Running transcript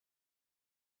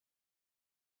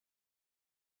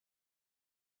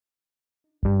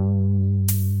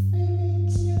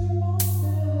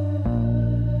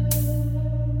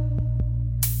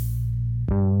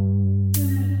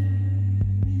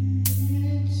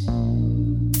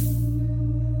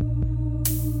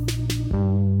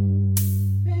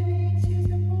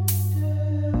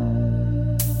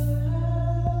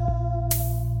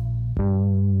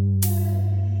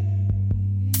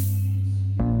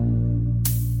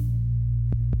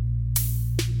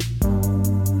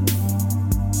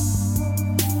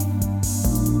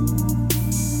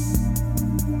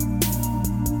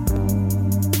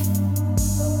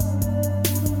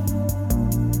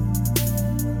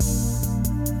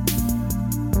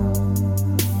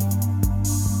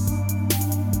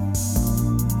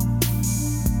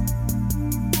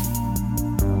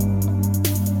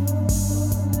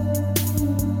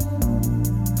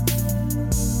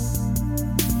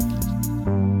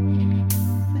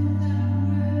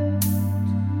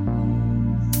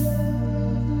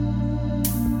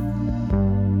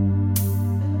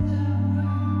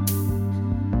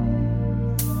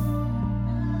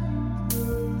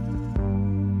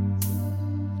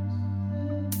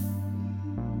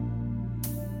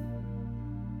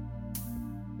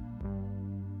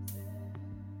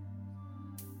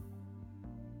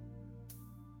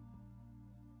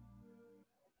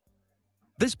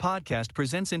This podcast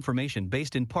presents information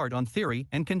based in part on theory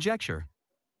and conjecture.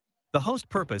 The host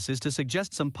purpose is to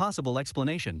suggest some possible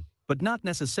explanation, but not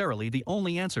necessarily the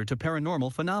only answer to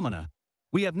paranormal phenomena.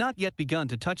 We have not yet begun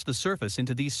to touch the surface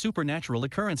into these supernatural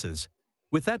occurrences.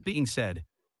 With that being said,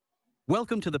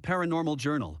 welcome to the Paranormal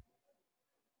Journal.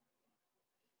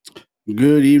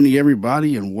 Good evening,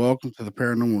 everybody, and welcome to the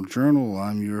Paranormal Journal.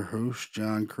 I'm your host,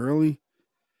 John Curley.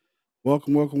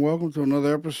 Welcome to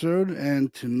another episode.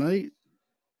 And tonight,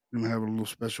 we're going to have a little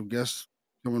special guest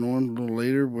coming on a little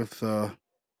later with one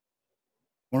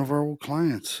of our old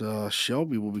clients.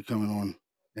 Shelby will be coming on.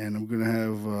 And I'm going to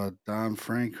have Don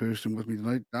Frank hosting with me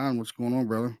tonight. Don, what's going on,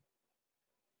 brother?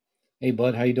 Hey,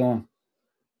 bud, how you doing?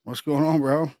 What's going on,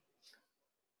 bro?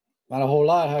 Not a whole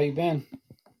lot. How you been?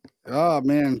 Oh,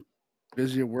 man,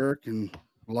 busy at work and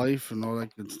life and all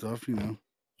that good stuff, you know.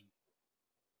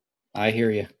 I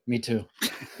hear you. Me too.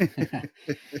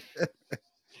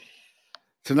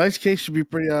 Tonight's case should be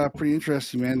pretty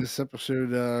interesting, man. This episode,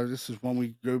 this is one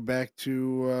we go back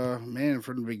to, man,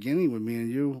 from the beginning with me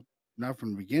and you. Not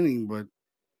from the beginning, but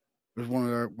it was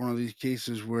one of these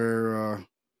cases where,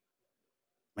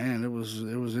 man, it was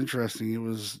interesting. It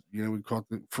was, we caught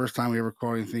the first time we ever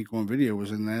caught anything on video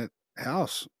was in that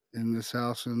house, in this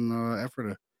house in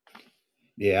Ephrata.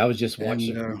 Yeah, I was just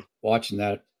And watching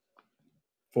that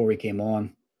before we came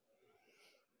on.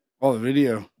 the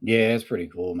video. Yeah, it's pretty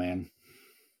cool, man.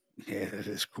 Yeah, it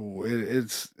is cool.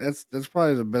 That's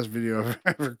probably the best video I've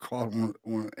ever caught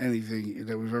on anything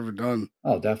that we've ever done.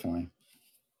 Oh, definitely.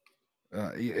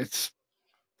 It's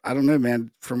I don't know,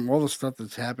 man. From all the stuff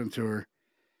that's happened to her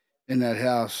in that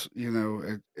house,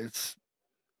 it's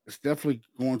definitely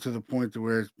going to the point to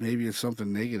where maybe it's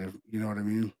something negative. You know what I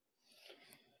mean?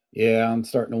 Yeah, I'm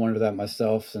starting to wonder that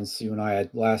myself since you and I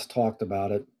had last talked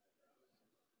about it.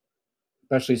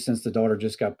 Especially since the daughter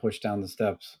just got pushed down the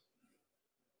steps.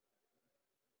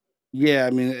 Yeah, I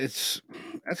mean that's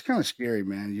kind of scary,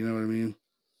 man. You know what I mean?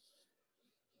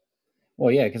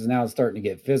 Well, yeah, because now it's starting to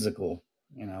get physical,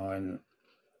 and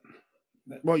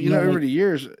Well, normally, over the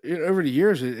years,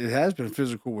 it has been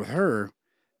physical with her.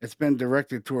 It's been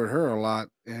directed toward her a lot,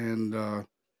 and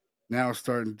now it's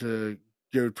starting to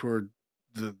go toward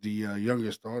the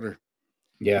youngest daughter,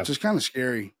 yeah, which is kind of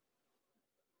scary.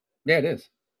 yeah, it is.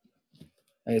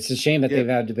 It's a shame that Yeah, they've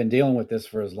had to been dealing with this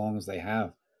for as long as they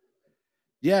have.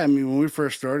 yeah. I mean, when we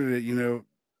first started it,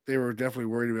 they were definitely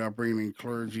worried about bringing in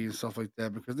clergy and stuff like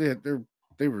that because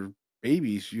they were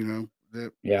babies. That I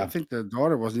Yeah, think the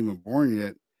daughter wasn't even born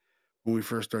yet when we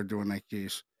first started doing that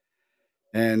case,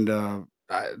 and I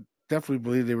definitely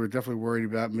believe they were definitely worried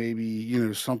about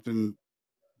maybe something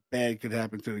bad could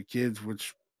happen to the kids,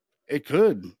 which it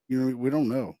could. We don't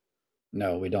know.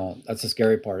 no, we don't. That's the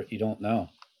scary part. You don't know.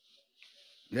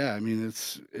 Yeah, I mean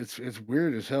it's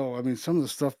weird as hell. I mean some of the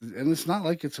stuff, and it's not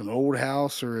like it's an old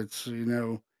house or it's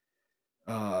it's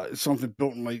something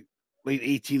built in like late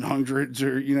 1800s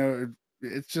or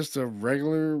it's just a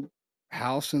regular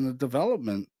house in the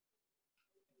development.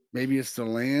 Maybe it's the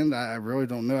land. I really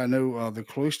don't know. I know the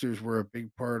cloisters were a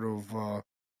big part of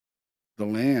the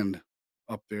land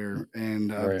up there,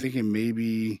 and I'm Right. thinking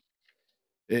maybe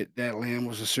that land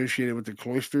was associated with the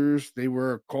cloisters. They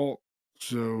were a cult,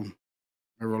 so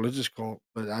a religious cult.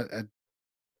 But I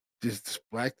this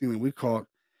black thing that we caught,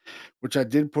 which I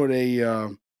did put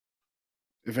a.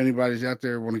 If anybody's out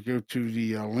there want to go to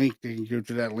the link, they can go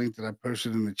to that link that I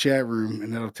posted in the chat room,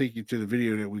 and that'll take you to the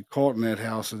video that we caught in that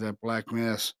house of that black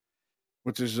mass,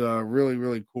 which is really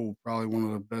really cool. Probably one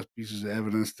of the best pieces of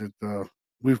evidence that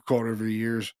we've caught over the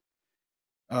years.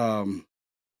 Um,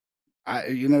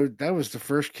 that was the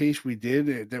first case we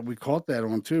did that we caught that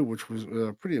on too, which was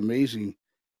pretty amazing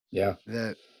Yeah.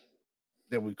 that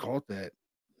we caught that.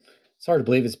 It's hard to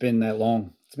believe it's been that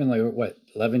long. It's been like, what,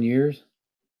 11 years?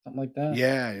 Something like that?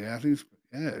 Yeah, I think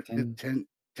it's 10,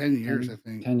 10 years, I 10,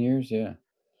 think. 10 years? Yeah.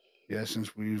 Yeah,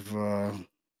 since we've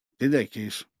did that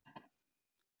case,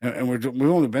 and we've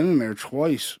only been in there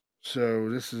twice, so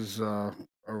this is good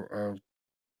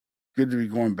to be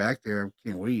going back there. I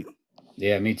can't wait.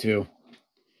 Yeah, me too.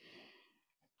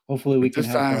 Hopefully we But can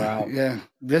help her out.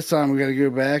 this time we got to go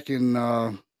back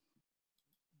and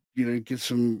get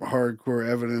some hardcore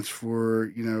evidence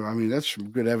for I mean that's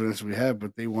some good evidence we have,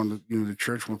 but they want to the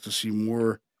church wants to see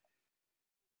more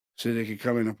so they could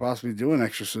come in and possibly do an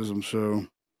exorcism. So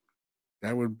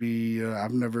that would be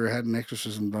I've never had an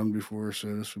exorcism done before,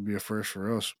 so this would be a first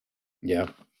for us. Yeah.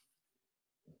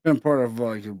 Been part of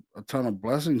like a ton of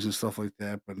blessings and stuff like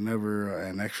that, but never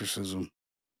an exorcism.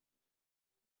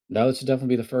 No, this would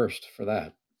definitely be the first for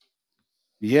that.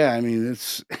 Yeah, I mean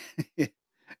it's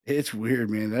it's weird,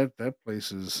 man. That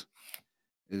place is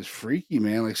is freaky,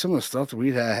 man. Like some of the stuff that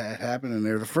we'd had happen in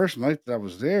there. The first night that I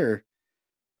was there,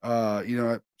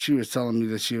 she was telling me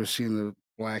that she was seeing the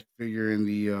black figure in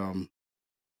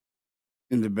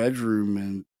the bedroom,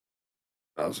 and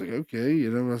I was like, okay,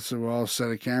 I said, well, I'll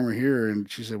set a camera here, and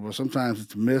she said, well, sometimes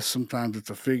it's a mist, sometimes it's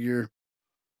a figure.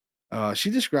 She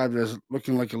described it as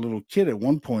looking like a little kid at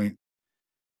one point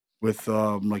with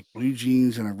like blue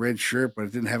jeans and a red shirt, but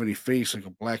it didn't have any face, like a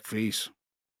black face.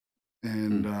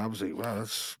 And Hmm. I was like, wow,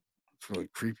 that's really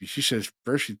creepy. She says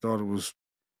first she thought it was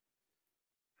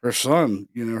her son.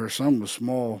 Her son was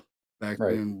small back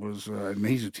Right. then, and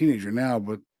he's a teenager now,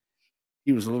 but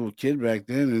he was a little kid back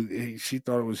then, and she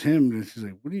thought it was him. And she's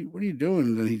like, what are you doing?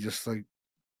 And then he just like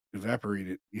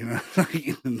evaporated,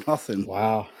 like nothing.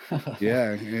 Wow.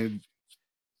 Yeah, and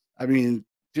I mean,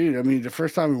 dude, the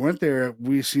first time we went there,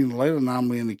 we seen the light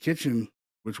anomaly in the kitchen,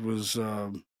 which was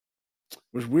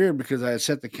weird because I had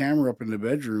set the camera up in the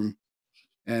bedroom,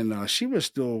 and she was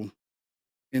still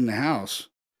in the house,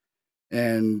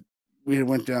 and we had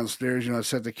went downstairs. I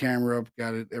set the camera up,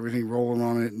 got it, everything rolling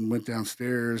on it, and went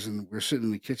downstairs, and we're sitting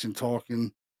in the kitchen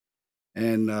talking,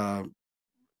 and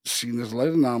seeing this light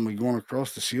anomaly going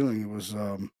across the ceiling. It was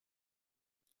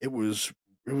it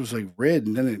was like red,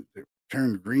 and then it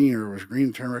turned green, or it was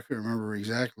green turned. I couldn't remember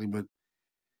exactly, but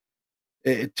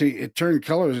it turned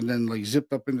colors and then like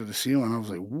zipped up into the ceiling. I was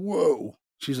like, "Whoa!"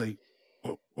 She's like,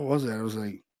 "What was that?" I was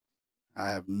like, "I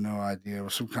have no idea. It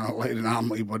was some kind of light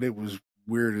anomaly, but it was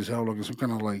weird as hell, looking some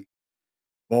kind of like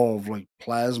ball of like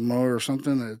plasma or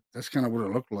something. That's kind of what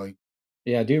it looked like."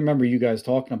 Yeah, I do remember you guys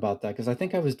talking about that because I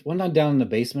think wasn't I down in the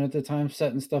basement at the time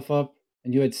setting stuff up,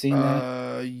 and you had seen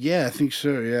that? Yeah, I think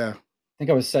so. Yeah, Think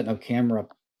I was setting a camera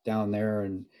up down there,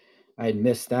 and I had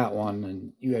missed that one,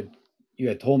 and you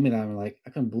had told me that. I'm like, I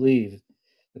couldn't believe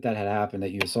that had happened. That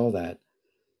you saw that.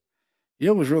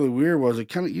 what was really weird was it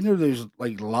kind of those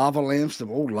like lava lamps, the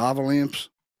old lava lamps.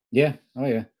 Yeah. Oh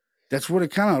yeah. That's what it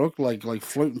kind of looked like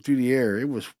floating through the air. It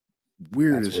was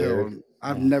weird That's as hell, weird. and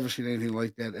I've Yeah. never seen anything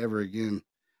like that ever again.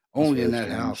 That's Only in very that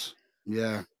strange. house.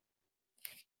 Yeah,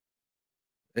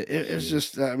 it's Jeez.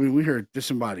 just. We heard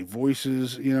disembodied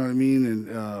voices. You know what I mean?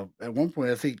 And at one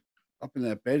point, I think up in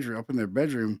their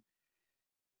bedroom,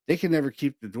 they can never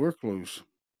keep the door closed.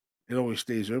 It always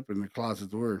stays open. The closet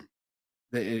door,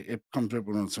 it comes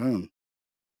open on its own.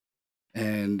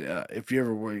 And if you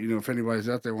ever, if anybody's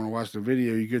out there want to watch the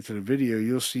video, you get to the video,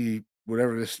 you'll see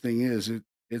whatever this thing is.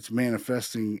 It's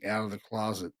manifesting out of the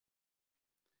closet,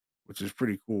 which is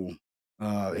pretty cool.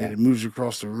 And Yeah. it moves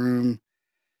across the room.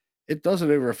 It does it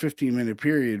over a 15-minute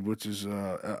period, which is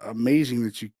amazing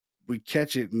that we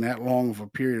catch it in that long of a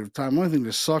period of time. One thing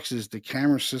that sucks is the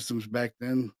camera systems back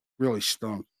then really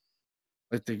stunk.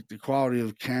 Like the quality of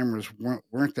the cameras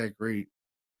weren't that great,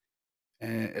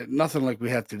 and nothing like we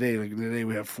have today. Like today,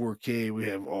 we have 4K, we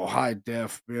have all high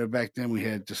def. Back then we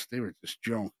had they were just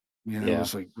junk. Yeah.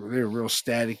 It's like they were real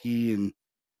staticky and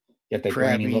Get that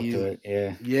grainy look crappy, to and it.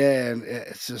 Yeah. yeah, and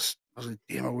it's just I was like,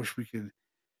 damn, I wish we could.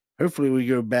 Hopefully, we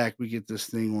go back, we get this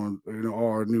thing on, all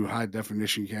our new high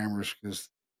definition cameras. Because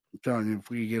I'm telling you, if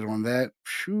we get on that,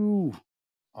 shoo,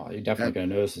 Oh, you're definitely that going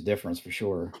to notice a difference for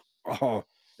sure. oh,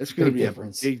 it's going to Big be a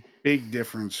difference. big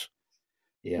difference,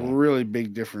 Yeah. really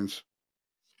big difference.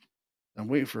 I'm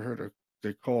waiting for her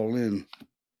to call in.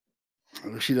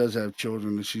 She does have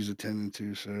children that she's attending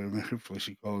to, so hopefully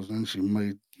she calls in. She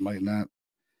might not,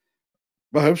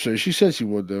 but I hope so. She said she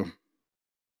would though,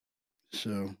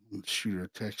 so let's shoot her a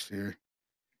text here.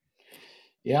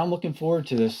 Yeah, I'm looking forward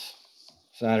to this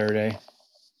Saturday.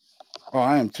 Oh,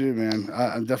 I am too, man.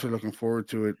 I'm definitely looking forward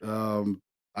to it.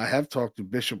 I have talked to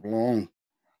Bishop Long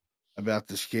about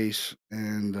this case,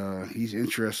 and he's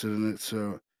interested in it.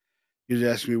 So he was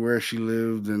asking me where she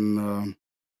lived, and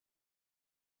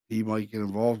he might get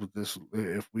involved with this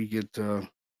if we get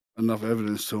enough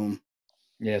evidence to him.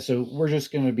 Yeah, so we're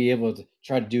just going to be able to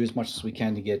try to do as much as we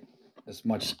can to get as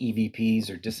much EVPs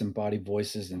or disembodied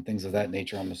voices and things of that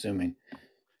nature, I'm assuming,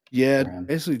 Yeah, for him.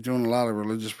 basically doing a lot of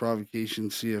religious provocation.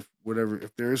 See if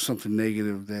there is something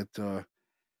negative that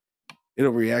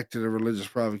it'll react to the religious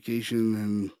provocation,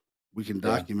 and we can Yeah,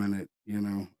 document it.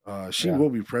 She yeah,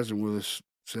 will be present with us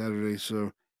Saturday,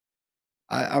 so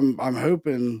I'm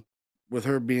hoping with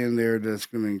her being there that's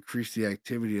going to increase the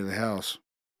activity of the house.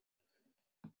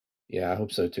 yeah, I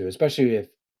hope so too. Especially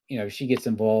if, she gets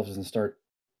involved and start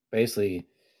basically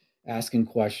asking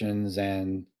questions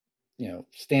and,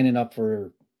 standing up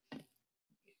for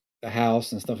the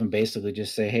house and stuff and basically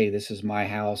just say, hey, this is my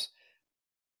house.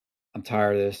 I'm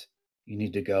tired of this. You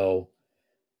need to go.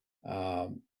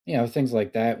 Things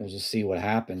like that. We'll just see what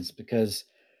happens because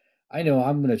I know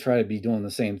I'm going to try to be doing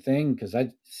the same thing because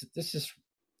this is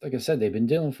like I said, they've been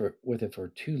dealing with it for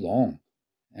too long,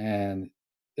 and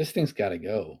this thing's got to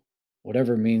go.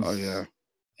 Whatever it Oh means, yeah,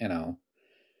 you know.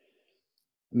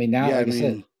 I mean, now, yeah. I like I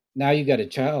said, mean, now you got a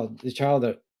child. The child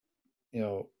that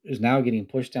is now getting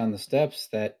pushed down the steps.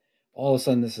 That all of a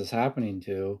sudden this is happening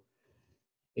to.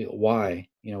 Why?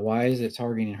 Why is it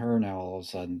targeting her now all of a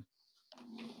sudden?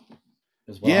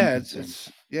 Is what I'm yeah.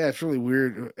 concerned. It's really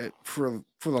weird. For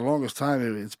the longest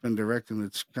time, it's been directing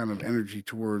its kind of energy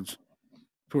towards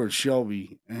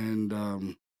Shelby, and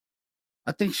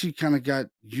I think she kind of got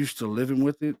used to living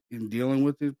with it and dealing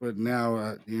with it. But now,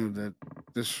 that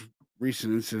this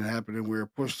recent incident happening where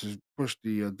it pushed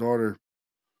the daughter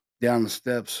down the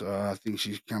steps, I think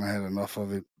she's kind of had enough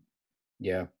of it.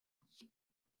 Yeah.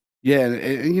 Yeah,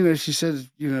 and she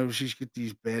says, she's get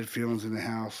these bad feelings in the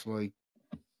house. Like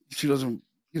she doesn't,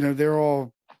 they're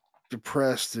all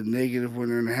depressed and negative when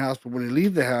they're in the house, but when they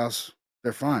leave the house,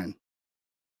 they're fine.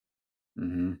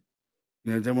 Mm-hmm.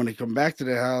 Then when they come back to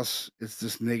the house, it's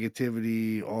this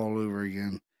negativity all over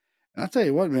again. And I'll tell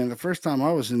you what, man, the first time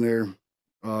I was in there,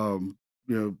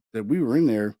 that we were in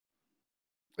there,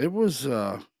 it was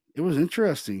it was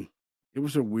interesting. It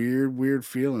was a weird, weird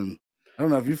feeling. I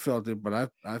don't know if you felt it,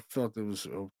 but I felt it was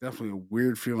definitely a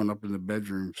weird feeling up in the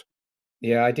bedrooms.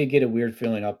 Yeah, I did get a weird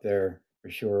feeling up there for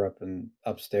sure, up and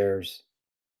upstairs.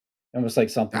 Almost like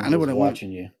I something know was when I went.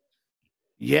 watching you.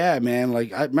 Yeah, man.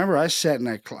 Like I remember, I sat in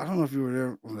that. I don't know if you were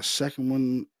there on the second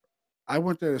one. I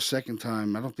went there the second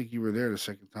time. I don't think you were there the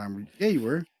second time. Yeah, you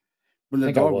were when I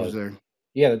the think I dog was was. there.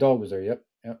 Yeah, the dog was there. Yep.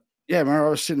 Yep. Yeah, I remember I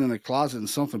was sitting in the closet and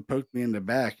something poked me in the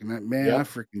back, and that man, I Yep.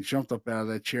 freaking jumped up out of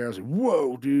that chair. I was like,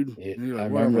 "Whoa, dude!" Yeah, And you're I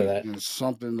like, "What?" I'm remember like, that.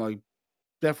 something like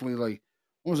definitely like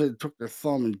almost like they took their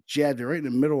thumb and jabbed it right in the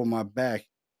middle of my back.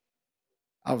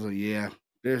 I was like, "Yeah,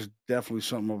 there's definitely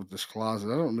something up with this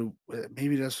closet." I don't know.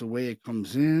 Maybe that's the way it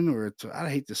comes in, or it's. I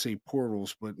hate to say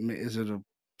portals, but is it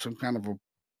some kind of a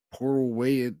portal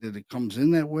way that it comes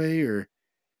in that way, or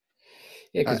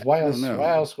Yeah, I because why don't else? know.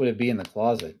 Why else would it be in the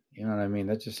closet? You know what I mean?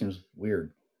 That just seems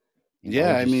weird. Why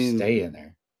Yeah, would you stay in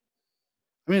there?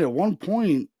 at one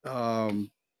point,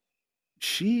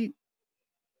 she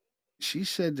she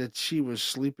said that she was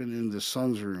sleeping in the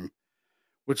son's room,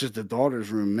 which is the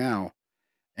daughter's room now,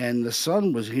 and the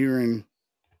son was hearing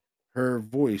her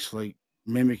voice, like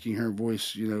mimicking her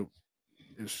voice,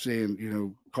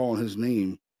 saying, calling his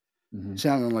name, Hmm.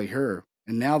 sounding like her.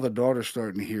 And now the daughter's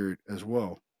starting to hear it as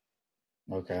well,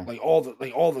 Okay. all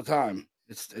the time.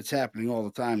 It's happening all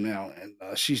the time now, and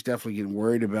she's definitely getting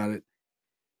worried about it.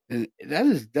 And that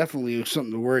is definitely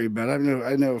something to worry about.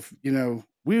 I know if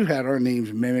we've had our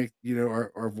names mimicked,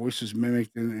 our voices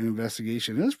mimicked in an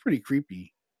investigation. And it's pretty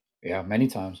creepy. Yeah, many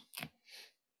times.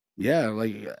 Yeah,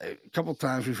 like a couple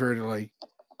times we've heard it like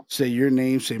say your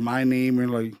name, say my name,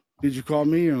 and like, did you call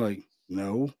me? And like,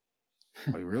 no.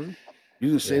 Like, really? You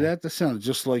didn't say Yeah. that? That sounded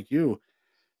just like you.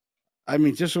 I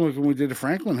mean, just like when we did the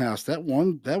Franklin house, that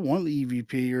one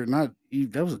EVP or not,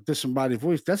 that was a disembodied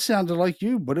voice. That sounded like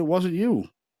you, but it wasn't you.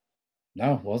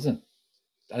 No, it wasn't.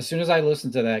 As soon as I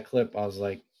listened to that clip, I was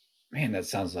like, man, that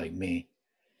sounds like me.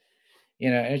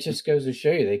 And it just goes to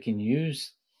show you they can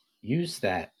use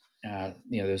that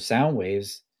those sound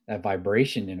waves, that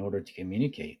vibration in order to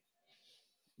communicate.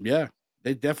 Yeah,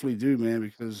 they definitely do, man,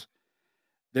 because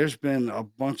there's been a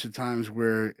bunch of times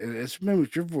where it's been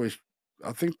with your voice.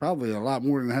 I think probably a lot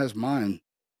more than it has mine.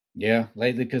 Yeah,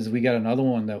 lately because we got another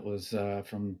one that was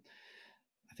from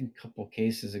I think a couple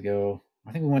cases ago.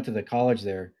 I think we went to the college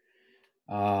there,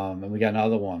 and we got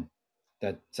another one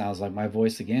that sounds like my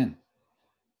voice again.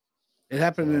 It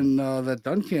happened So, in that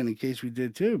Duncannon case we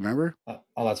did too. Remember?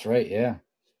 oh, that's right. Yeah.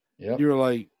 Yep. You were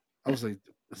like, I was like,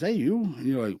 "Is that you?" And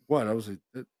you're like, "What?" I was like,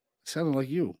 "That sounded like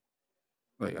you."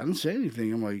 Like, I didn't say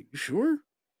anything. I'm like, "You sure?"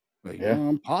 Like, Yeah. "No,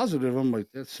 I'm positive." I'm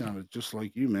like, "That sounded just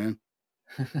like you, man."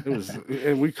 It was,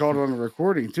 and we caught it on the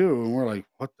recording too, and we're like,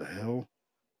 "What the hell?"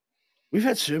 We've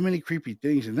had so many creepy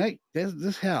things, and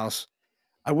this house.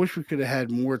 I wish we could have had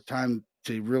more time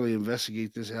to really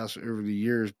investigate this house over the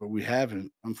years, but we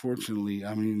haven't, unfortunately.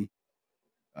 I mean,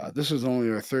 this is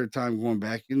only our third time going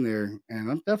back in there,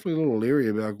 and I'm definitely a little leery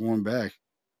about going back.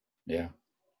 Yeah.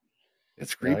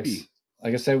 It's Yeah. creepy.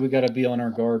 Like I said, we got to be on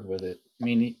our guard with it. I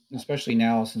mean, especially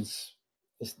now since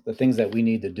the things that we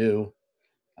need to do,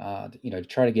 to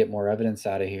try to get more evidence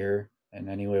out of here in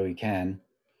any way we can.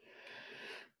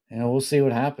 We'll see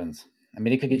what happens. I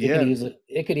mean, Yeah,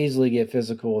 it could easily get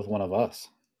physical with one of us.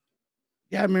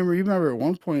 yeah. I remember. You remember at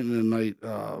one point in the night,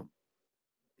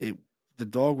 it the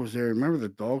dog was there. Remember, the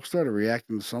dog started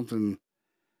reacting to something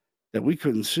that we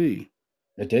couldn't see.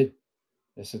 It did.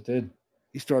 Yes, it did.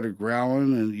 He started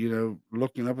growling and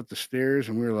looking up at the stairs,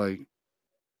 and we were like,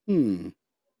 Hmm.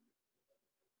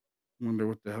 Wonder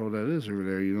what the hell that is over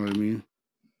there. You know what I mean?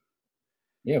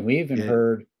 Yeah, we even Yeah.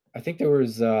 heard. I think there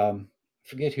was. I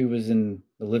forget who was in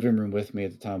the living room with me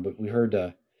at the time, but we heard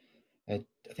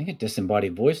I think a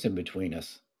disembodied voice in between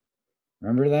us.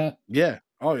 Remember that? Yeah.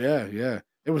 Oh yeah. Yeah.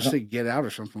 It I was don't say get out or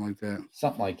something like that.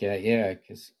 something like that. Yeah,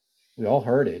 because we all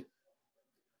heard it.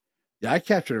 Yeah, I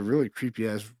captured a really creepy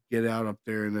ass get out up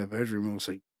there in that bedroom. It was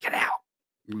like, get out.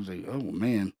 It was like, oh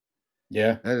man.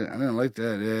 Yeah. I didn't like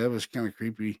that. Yeah, it was kind of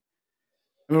creepy.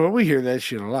 Well, we hear that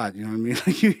shit a lot. You know what I mean?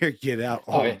 Like you hear get out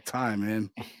Oh, all the time,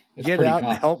 man. it's Get pretty out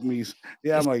and con. help me's.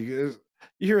 Yeah, I'm It's like, you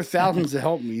hear thousands of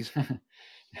help me's.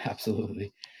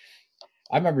 absolutely.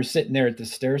 I remember sitting there at the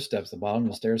stair steps, the bottom of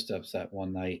the stair steps, that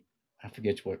one night. I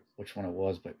forget which one it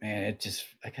was, but man, it just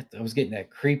I was getting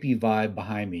that creepy vibe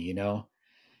behind me.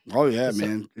 Oh yeah, It's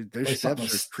man. Those like something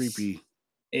steps are was. creepy.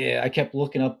 Yeah, I kept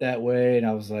looking up that way, and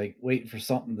I was like waiting for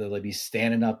something to like be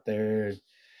standing up there.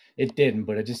 It didn't,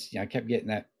 but I kept getting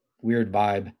that weird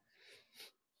vibe.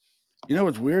 You know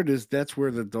what's weird is that's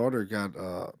where the daughter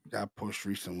got pushed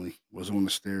recently. Was on the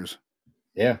stairs.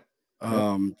 Yeah.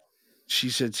 Yep. Um, she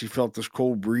said she felt this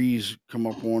cold breeze come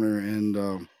up on her,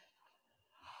 and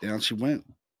down she went,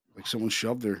 like someone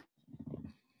shoved her.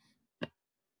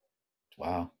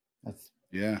 Wow. That's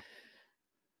Yeah,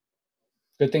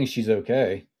 good thing she's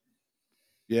okay.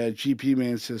 yeah. GP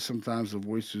man says sometimes the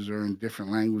voices are in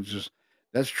different languages.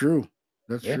 That's true.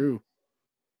 That's Yeah. true.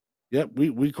 Yep,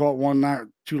 we caught one not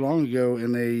too long ago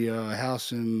in a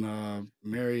house in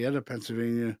Marietta,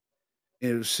 Pennsylvania.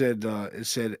 And it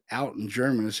said out in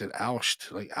German. It said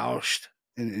 "Aust," like "Aust"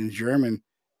 in German.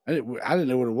 I didn't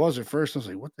know what it was at first. I was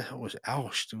like, "What the hell was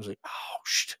Aust?" It was like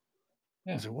 "Aust."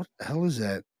 I Yeah. said, "What the hell is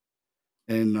that?"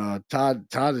 And Todd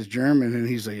is German, and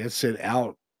he's like, "It said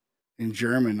out in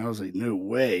German." I was like, "No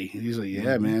way!" And he's like,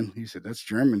 "Yeah, Hmm. man." He said, "That's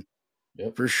German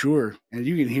Yep. for sure." And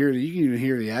you can even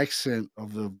hear the accent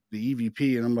of the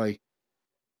EVP. And I'm like,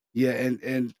 yeah,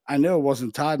 and I know it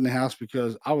wasn't Todd in the house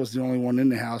because I was the only one in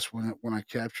the house when I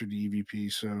captured the EVP.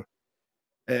 So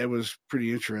it was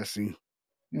pretty interesting.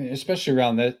 Yeah, especially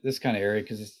around this kind of area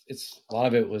because it's a lot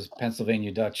of it was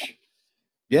Pennsylvania Dutch.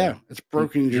 Yeah, it's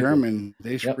broken People. German.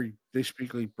 Yep. They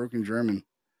speak like broken German,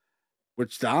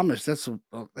 which the Amish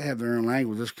they have their own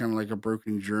language. It's kind of like a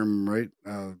broken German, right?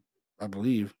 I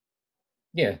believe.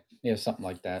 Yeah. Yeah. Something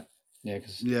like that. Yeah.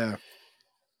 Because Yeah.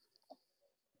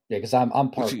 yeah, because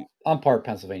I'm part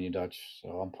Pennsylvania Dutch,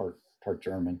 so I'm part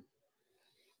German.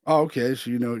 Oh, okay. So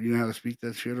you know how to speak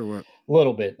that shit or what? A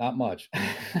little bit, not much.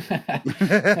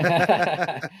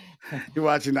 You're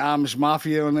watching the Amish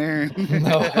Mafia on there.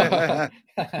 No.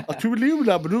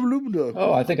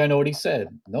 Oh, I think I know what he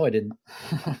said. No, I didn't.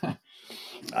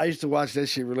 I used to watch that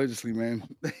shit religiously, man.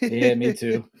 Yeah, me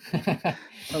too.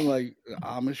 I'm like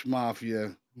Amish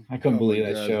Mafia. I couldn't Oh my believe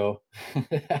that god. show.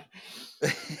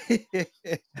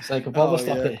 It's like of Oh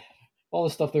yeah. all the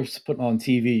stuff they're putting on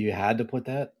TV, you had to put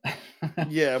that.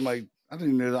 Yeah, I'm like, I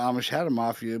didn't know the Amish had a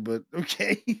mafia, but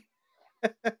okay.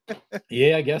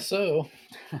 Yeah, I guess so.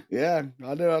 Yeah,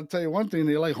 I know. I'll tell you one thing,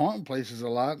 they like haunting places a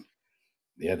lot.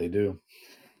 Yeah, they do.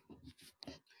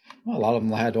 Well, a lot of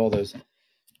them had all those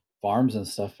farms and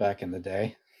stuff back in the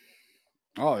day.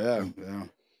 Oh yeah, So, yeah.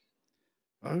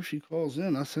 I hope she calls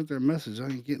in. I sent her a message. I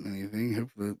ain't getting anything.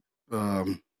 Hopefully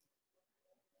um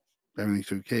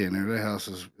everything's okay in there. That house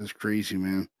is crazy,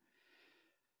 man.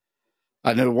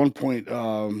 I know at one point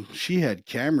she had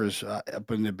cameras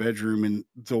up in the bedroom and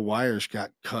the wires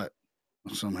got cut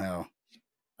somehow.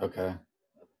 okay.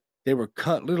 They were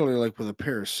cut literally like with a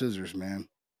pair of scissors, man.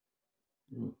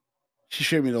 She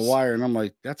showed me the wire, and I'm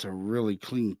like, "That's a really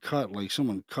clean cut. Like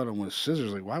someone cut them with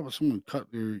scissors. Like, why would someone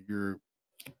cut your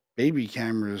baby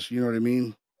cameras? You know what I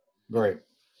mean? Great.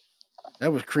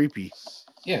 That was creepy."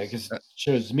 Yeah, because it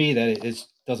shows me that it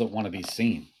doesn't want to be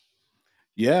seen.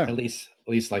 Yeah. At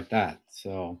least like that.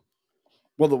 So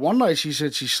Well, the one night she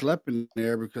said she slept in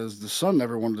there because the son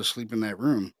never wanted to sleep in that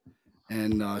room,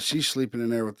 and she's sleeping in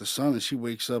there with the son, and she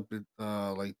wakes up at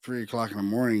like 3 o'clock in the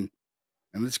morning,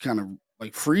 and it's kind of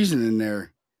like freezing in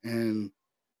there, and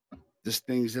this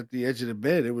thing's at the edge of the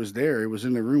bed. It was there. It was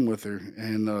in the room with her,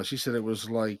 and she said it was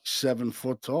like 7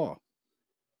 foot tall.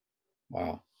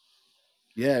 wow,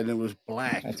 Yeah, and it was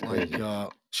black. that's Like crazy.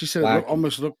 she said, Black.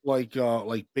 almost looked like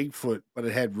Bigfoot, but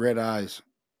it had red eyes.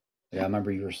 Yeah, I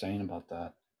remember you were saying about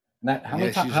that. And that how many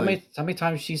Yeah, times she's like, how many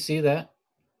times did she see that?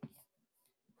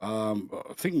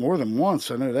 I think more than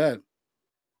once. I know that.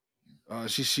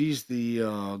 She sees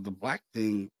the black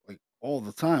thing like all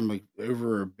the time, like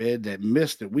over her bed. That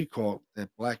mist that we call that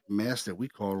black mass that we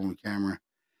caught on camera.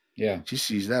 Yeah. She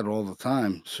sees that all the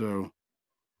time. So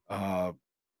uh,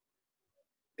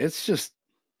 it's just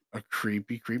a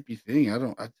creepy thing.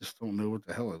 I just don't know what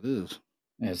the hell it is.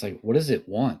 And it's like, what does it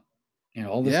want?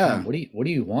 All this time, Yeah. what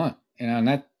do you want?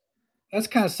 And that's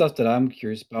kind of stuff that I'm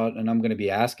curious about, and I'm going to be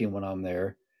asking when I'm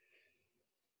there,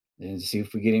 and see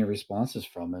if we get any responses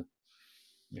from it.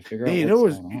 You figure Hey, out you know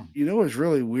what's what's going on.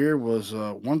 really weird was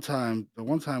the one time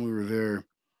we were there,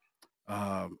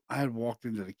 I had walked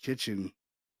into the kitchen,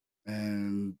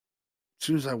 and as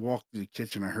soon as I walked in the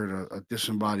kitchen, I heard a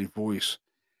disembodied voice,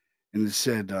 and it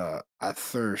said, "I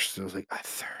thirst." I was like, "I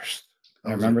thirst." I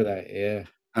I was like, remember that. Yeah.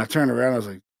 I turned around. I was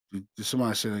like, did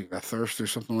somebody say like I thirst or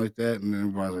something like that? And then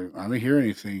everybody was like, I didn't hear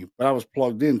anything, but I was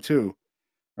plugged in too,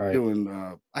 Right. doing.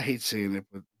 I hate saying it,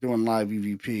 but doing live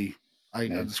EVP. I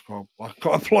Yeah. just I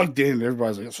call it plugged in.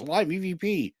 Everybody's like, it's a live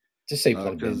EVP. Just say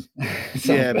plugged in. Because It sounds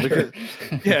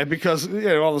yeah, better. because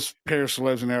all this pair of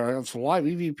celebs in there. It's live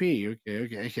EVP.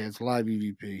 Okay. It's live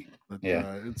EVP, but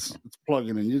Yeah. it's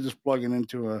plugging in. You're just plugging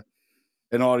into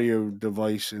an audio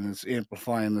device, and it's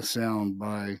amplifying the sound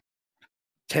by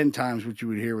 10 times what you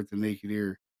would hear with the naked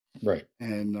ear. Right.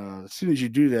 And as soon as you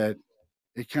do that,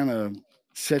 it kind of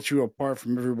sets you apart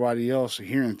from everybody else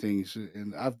hearing things.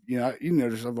 And you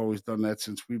notice I've always done that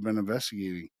since we've been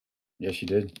investigating, Yes, you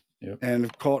did. Yep. and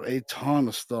I've caught a ton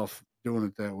of stuff doing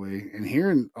it that way and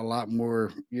hearing a lot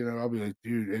more. I'll be like,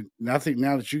 dude, and I think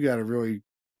now that you got a really,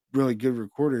 really good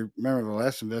recorder, remember the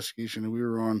last investigation that we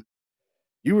were on,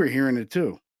 you were hearing it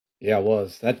too, Yeah, it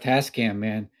was. That Tascam,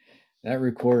 man, that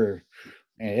recorder,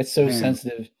 man, it's so man.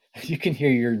 sensitive. You can hear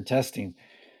your intestine.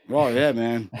 Oh yeah,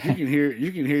 man. You can hear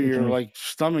You your can, like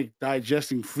stomach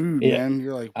digesting food, yeah, man.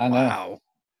 You're like, I know. wow, It's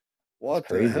what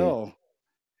the crazy. hell?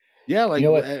 Yeah, You like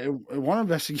know what? at one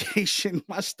investigation,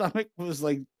 my stomach was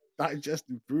like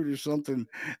digesting food or something,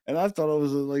 and I thought it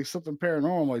was like something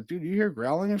paranormal. I'm like, dude, you hear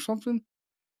growling or something?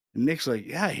 And Nick's like,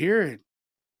 yeah, I hear it.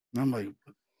 And I'm like,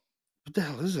 what the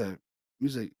hell is that?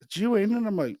 He's like, it's you, ain't it?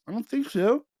 I'm like, I don't think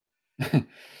so.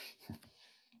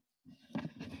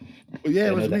 Well, yeah, it I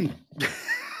know was that. me.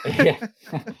 Yeah.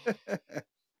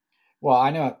 Well,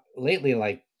 I know lately,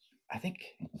 like, I think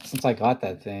since I got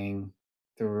that thing,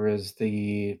 there was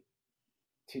the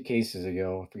 2 cases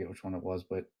ago. I forget which one it was,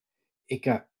 but it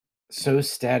got so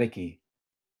staticky.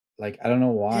 Like, I don't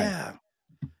know why. Yeah.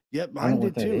 Yep, I don't mine know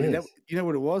what did that too. And that, is. you know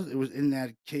what it was? It was in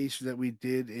that case that we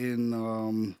did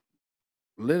in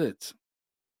Lidditz.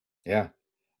 Yeah.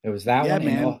 It was that Yeah, one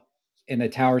and man. in the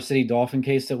Tower City Dolphin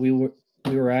case that we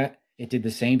were at. It did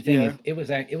the same thing. Yeah. It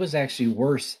was actually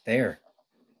worse there.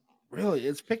 Really,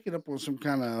 it's picking up on some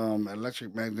kind of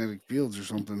electric magnetic fields or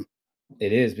something.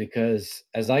 It is because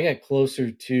as I get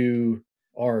closer to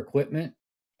our equipment,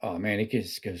 oh man, it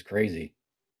just goes crazy.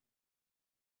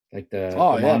 Like the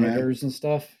Oh yeah, man. monitors and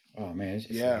stuff. Oh man, it's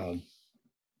just Yeah, loud.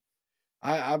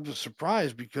 I was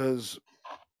surprised because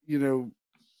you know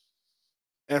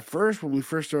at first when we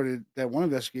first started that one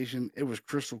investigation, it was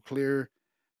crystal clear.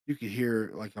 You could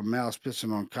hear like a mouse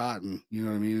pissing on cotton. You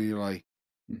know what I mean? And you're like,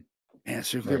 Mm, man, it's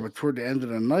so clear. right. But toward the end of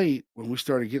the night, when we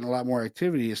started getting a lot more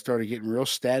activity, it started getting real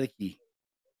staticky.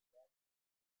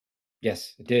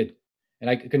 Yes, it did. And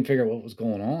I couldn't figure out what was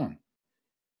going on.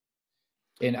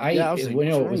 And Yeah, I was like, you what's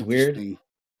know, it wrong was with this weird. thing?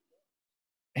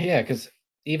 Yeah, because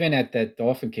even at that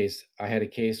dolphin case, I had a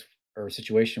case or a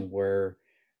situation where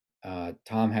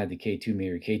Tom had the K2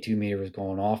 meter. K2 meter was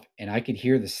going off, and I could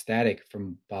hear the static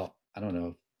from about, I don't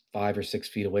know, 5 or 6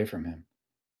 feet away from him.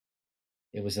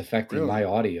 It was affecting Really? my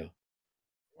audio.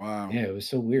 Wow. Yeah, it was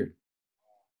so weird.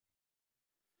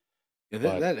 Yeah,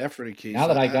 But that effort case, now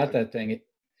that I got that thing,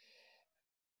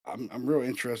 I'm real go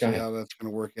interested ahead. how that's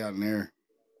going to work out in there.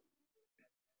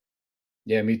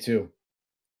 Yeah, me too.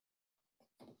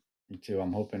 Me too.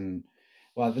 I'm hoping.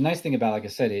 Well, the nice thing about, like I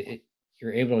said,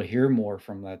 you're able to hear more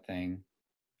from that thing.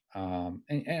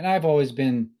 And I've always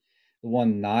been the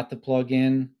one not to plug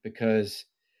in because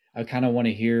I kind of want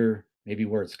to hear maybe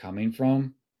where it's coming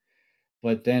from.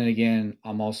 But then again,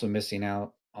 I'm also missing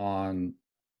out on,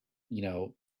 you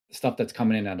know, stuff that's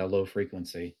coming in at a low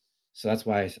frequency. So that's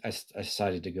why I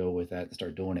decided to go with that and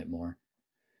start doing it more.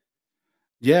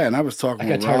 Yeah, and I was I talking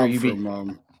with got tired of Rob you being.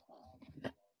 from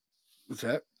what's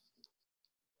that?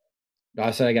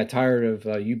 I said I got tired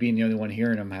of you being the only one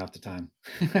hearing them half the time.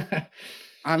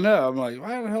 I know. I'm like,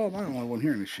 why the hell am I the only one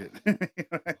hearing this shit? You know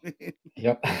what I mean?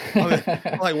 Yep.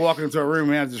 I'm like walking into a room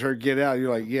and I just heard "Get Out." You're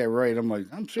like, yeah, right. I'm like,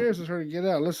 I'm serious. I just heard "Get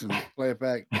Out." Listen, play it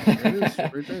back. There it is,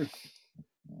 right there.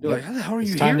 You're like, Yep. how the hell are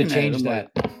It's you time to hearing that? change I'm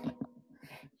like,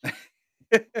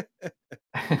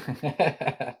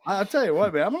 that. I'll tell you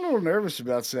what, man. I'm a little nervous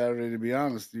about Saturday, to be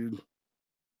honest, dude.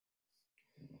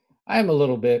 I am a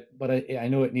little bit, but I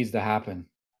know it needs to happen.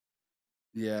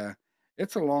 Yeah.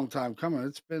 it's a long time coming.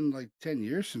 It's been like 10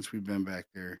 years since we've been back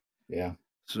there. Yeah.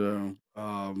 So,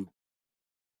 but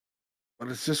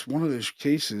it's just one of those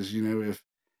cases, if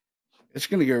it's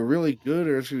going to go really good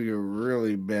or it's going to go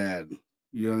really bad.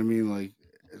 You know what I mean? Like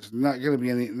it's not going to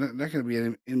be not going to be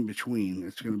any in between.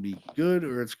 It's going to be good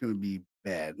or it's going to be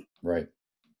bad. Right.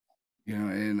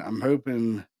 And I'm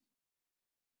hoping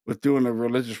with doing a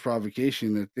religious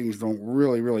provocation that things don't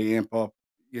really, really amp up,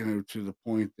 to the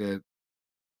point that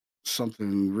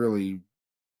something really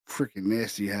freaking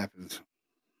nasty happens.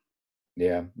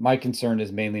 Yeah. My concern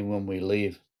is mainly when we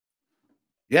leave.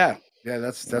 Yeah, yeah,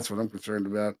 that's Yeah. that's what I'm concerned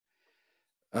about.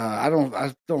 I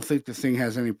don't think the thing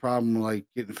has any problem like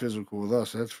getting physical with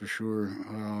us. That's for sure.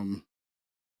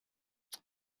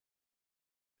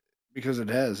 Because it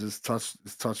has. It's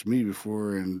touched me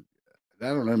before, and I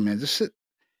don't know, man. Just sit.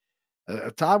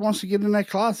 If Todd wants to get in that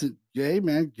closet, yeah, hey,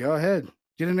 man, go ahead.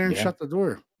 Get in there and Yeah. shut the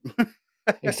door.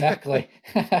 Exactly.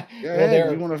 Go Well, ahead. You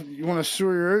there. want to you want to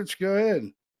sewer your oats? Go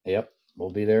ahead. Yep.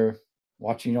 We'll be there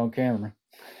watching you on camera.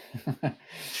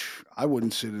 I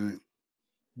wouldn't sit in it.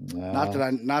 No.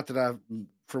 Not that I,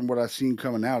 from what I've seen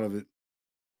coming out of it.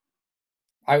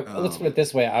 Let's put it Um,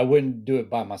 this way. I wouldn't do it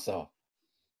by myself.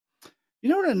 you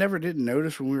know what I never did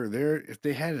notice when we were there? If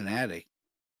they had an attic.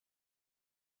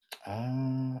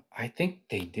 I think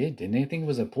they did, didn't they? I think it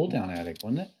was a pull down attic,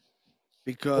 wasn't it? Was it?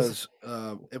 Because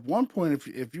at one point,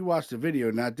 if you watch the video,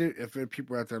 and I did, if there are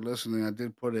people out there listening, I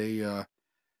did put a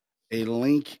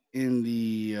link in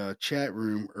the chat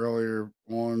room earlier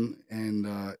on,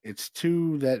 and it's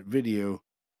to that video.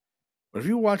 But if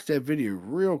you watch that video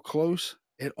real close,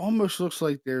 it almost looks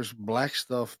like there's black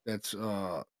stuff that's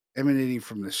emanating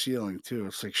from the ceiling too.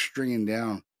 It's like stringing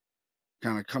down,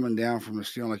 kind of coming down from the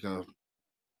ceiling, like a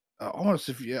almost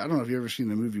if you I don't know if you ever seen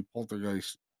the movie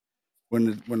Poltergeist when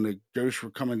the ghosts were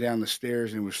coming down the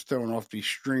stairs and was throwing off these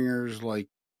stringers like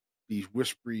these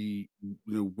whispery,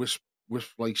 wisp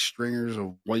like stringers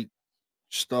of white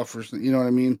stuff or something. You know what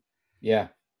I mean? Yeah.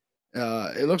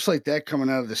 It looks like that coming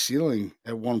out of the ceiling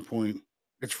at one point.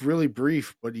 It's really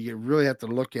brief, but you really have to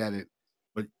look at it.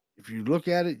 But if you look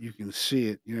at it, you can see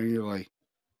it. You're like,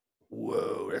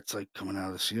 whoa, that's like coming out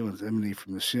of the ceiling. It's emanating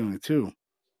from the ceiling too.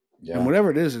 And Yeah. whatever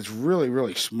it is, it's really,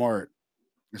 really smart.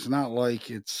 It's not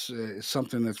like it's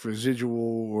something that's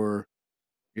residual or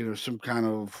some kind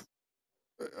of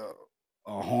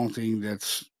a haunting.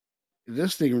 That's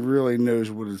this thing really knows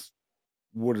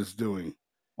what it's doing.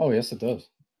 Oh, yes, it does.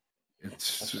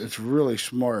 It's really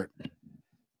smart.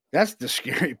 That's the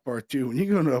scary part too. When you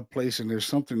go into a place and there's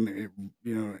something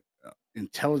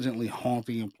intelligently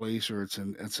haunting a place, or it's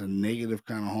a negative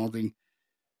kind of haunting,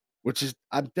 which is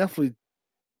I'm definitely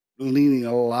leaning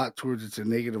a lot towards it's a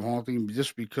negative haunting,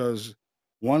 just because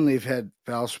one they've had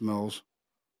foul smells,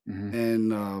 Hmm.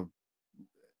 and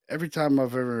every time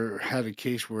I've ever had a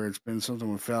case where it's been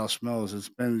something with foul smells, it's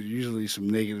been usually some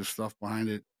negative stuff behind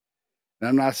it. And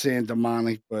I'm not saying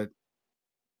demonic, but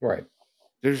Right.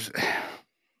 there's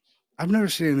I've never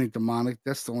seen anything demonic.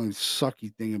 That's the only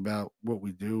sucky thing about what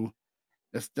we do.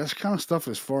 That's kind of stuff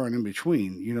is far and in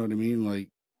between. You know what I mean? Like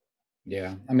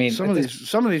Yeah. I mean, some at of this, these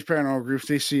some of these paranormal groups,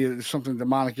 they see it as something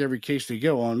demonic every case they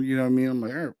go on. You know what I mean? I'm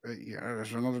like, yeah,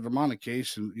 there's another demonic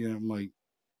case, and I'm like,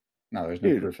 no, there's no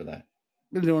dude, proof of that.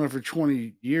 been doing it for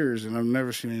 20 years, and I've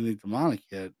never seen anything demonic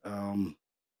yet.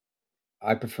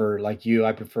 I prefer, like you,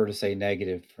 I prefer to say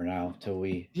negative for now till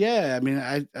we. Yeah, I mean,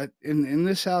 I in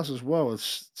this house as well,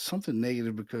 it's something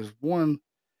negative because one,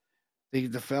 the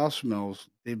foul smells.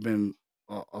 They've been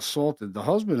assaulted. The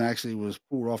husband actually was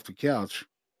pulled off the couch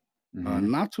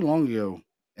Hmm. not too long ago,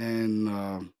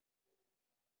 and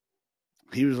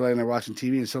he was laying there watching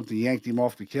TV, and something yanked him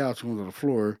off the couch onto the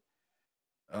floor.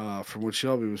 From what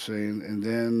Shelby was saying, and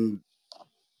then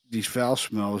these foul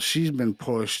smells. She's been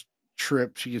pushed,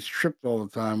 tripped. She gets tripped all the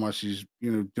time while she's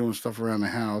doing stuff around the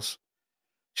house.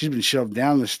 She's been shoved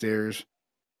down the stairs.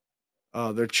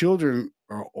 Their children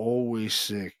are always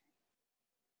sick.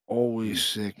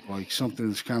 Like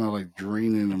something's kind of like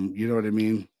draining them. You know what I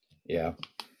mean? Yeah.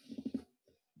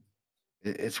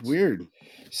 It's weird.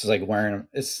 This is like wearing.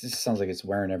 This sounds like it's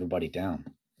wearing everybody down.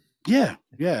 Yeah,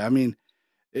 yeah. I mean,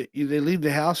 they leave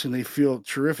the house and they feel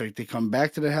terrific. They come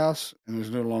back to the house and there's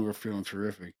no longer feeling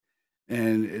terrific,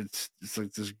 and it's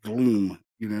like this gloom.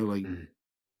 Like Mhm.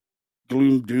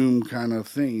 gloom doom kind of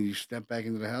thing. You step back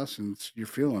into the house and you're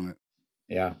feeling it.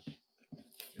 Yeah.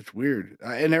 It's weird,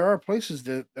 and there are places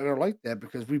that are like that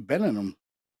because we've been in them.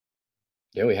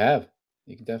 Yeah, we have.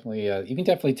 You can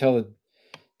definitely tell the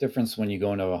difference when you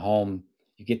go into a home.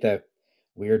 You get that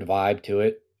weird vibe to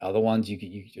it. Other ones,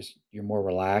 you're more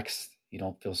relaxed. You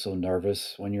don't feel so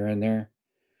nervous when you're in there.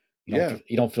 Yeah.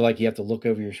 You don't feel like you have to look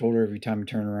over your shoulder every time you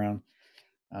turn around.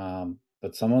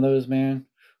 But some of those, man,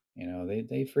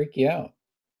 they freak you out.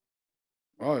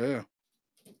 Oh yeah.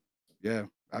 Yeah.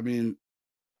 I mean,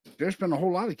 there's been a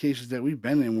whole lot of cases that we've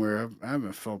been in where I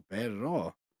haven't felt bad at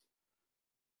all.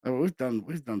 I mean,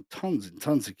 we've done tons and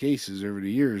tons of cases over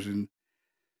the years, and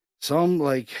some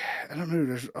like I don't know.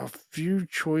 There's a few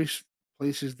choice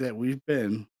places that we've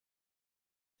been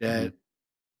Mhm. that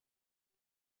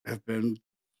have been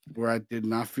where I did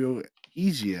not feel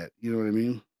easy at. You know what I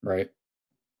mean? Right.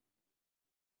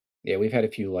 Yeah, we've had a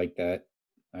few like that.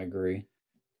 I agree.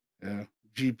 Yeah.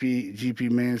 GP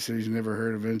man said he's never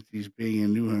heard of entities being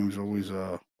in new homes, always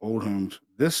old homes.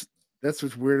 That's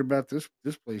what's weird about this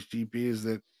place. GP is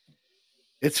that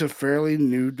it's a fairly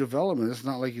new development. It's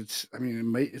not like it's. I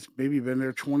mean, it's maybe been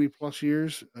there 20 plus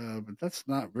years, but that's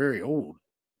not very old.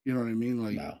 You know what I mean?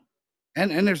 Like, No.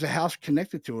 and there's a house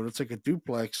connected to it. It's like a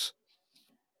duplex,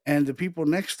 and the people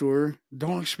next door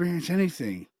don't experience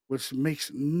anything, which makes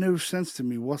no sense to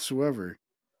me whatsoever.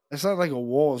 It's not like a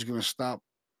wall is going to stop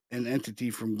an entity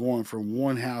from going from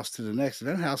one house to the next. And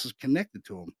that house is connected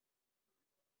to them,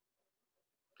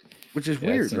 which is Yeah,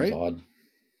 it weird, seems right? odd.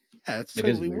 Yeah, it's It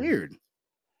is totally weird. weird.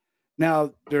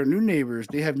 Now, their new neighbors,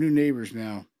 they have new neighbors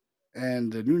now.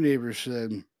 And the new neighbors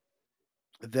said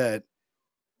that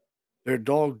their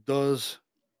dog does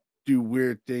do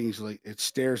weird things. Like it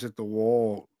stares at the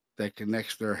wall that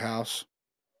connects their house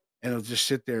and it'll just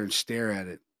sit there and stare at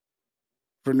it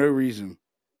for no reason.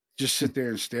 Just sit there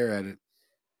and stare at it.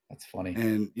 That's funny.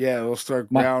 And yeah, it'll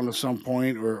start My growling at some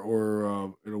point,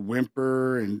 or it'll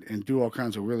whimper and do all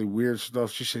kinds of really weird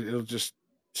stuff. She said it'll just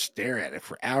stare at it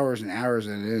for hours and hours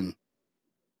at it. And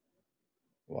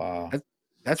wow. that,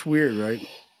 that's weird, right?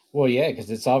 Well, yeah, because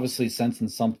it's obviously sensing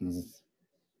something's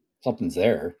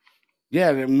there.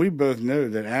 Yeah, and we both know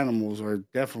that animals are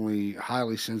definitely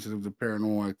highly sensitive to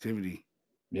paranormal activity.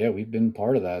 Yeah, we've been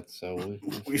part of that, so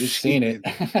We've we've seen seen it.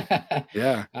 it.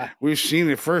 Yeah, Ah, we've seen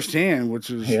it firsthand, which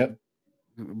has yep.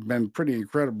 been pretty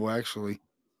incredible, actually.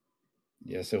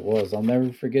 Yes, it was. I'll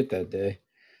never forget that day.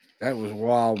 That was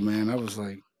wild, man. I was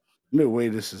like, no way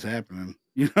this is happening.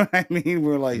 You know what I mean?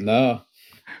 We're like, No.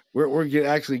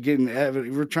 actually getting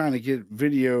evidence. We're trying to get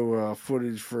video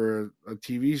footage for a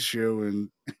TV show, and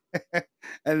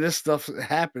and this stuff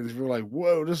happens. We're like,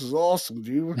 whoa, this is awesome,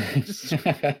 dude. This is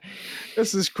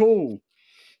this is cool.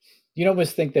 You'd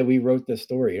almost think that we wrote the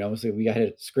story. You know, almost like we got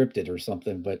it scripted or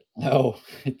something, but no,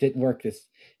 it didn't work. It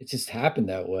just happened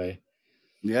that way.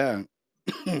 Yeah.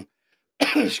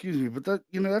 Excuse me, but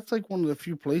that's like one of the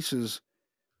few places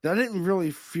that I didn't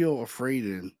really feel afraid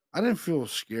in. I didn't feel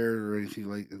scared or anything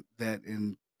like that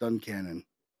in Duncannon.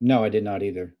 No, I did not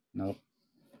either. Nope.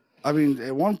 I mean,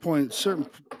 at one point, certain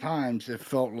times it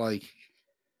felt like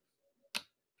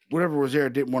whatever was there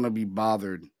didn't want to be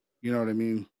bothered. You know what I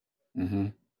mean? Mm-hmm.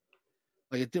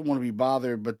 Like it didn't want to be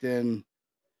bothered, but then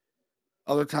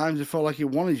other times it felt like it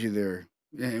wanted you there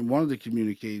and wanted to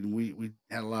communicate. And we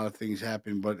had a lot of things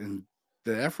happen, but in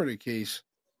the Ephrata case,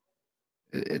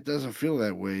 it doesn't feel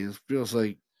that way. It feels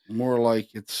like more like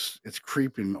it's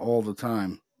creeping all the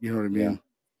time. You know what I Yeah. mean?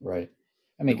 Right.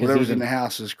 I mean, Like because whatever's in even the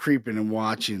house is creeping and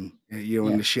watching, in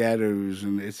yeah, the shadows,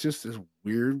 and it's just this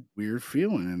weird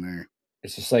feeling in there.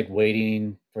 it's just like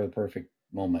waiting for the perfect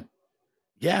moment.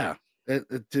 Yeah,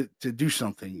 to do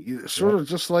something, sort Yep. of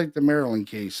just like the Maryland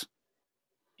case.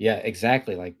 Yeah,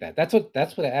 exactly like that. That's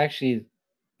what actually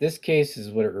this case is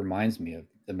what it reminds me of,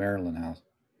 the Maryland house.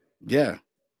 Yeah,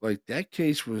 like that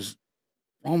case was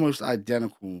almost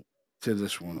identical to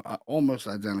this one, almost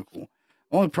identical.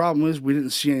 Only problem is we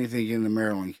didn't see anything in the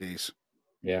Maryland case,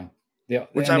 Yeah. Yeah.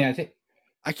 which I mean, I think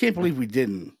I can't believe we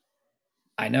didn't.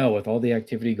 I know with all the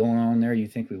activity going on there, you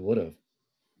think we would have.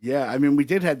 Yeah, I mean we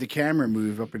did have the camera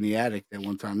move up in the attic that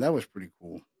one time. That was pretty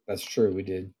cool. That's true, we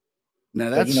did. Now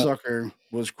But that sucker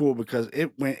was cool because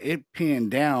it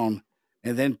panned down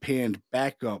and then panned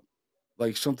back up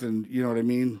like something. You know what I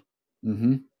mean?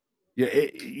 mm-hmm. Yeah,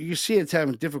 you see it's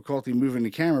having difficulty moving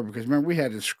the camera because remember we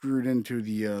had it screwed into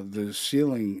the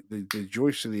ceiling, the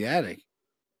joist of the attic.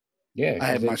 Yeah, I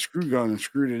had because my it. screw gun and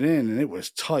screwed it in, and it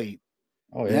was tight.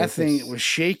 Oh And yeah, that it thing gets. was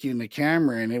shaking the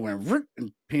camera, and it went "Vroom,"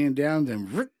 and panned down, then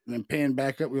 "Vroom," and then panned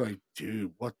back up. We were like,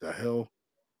 dude, what the hell?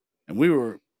 And we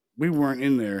weren't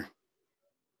in there.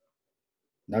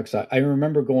 No, 'cause I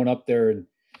remember going up there and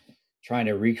trying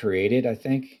to recreate it. I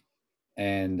think,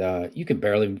 and you can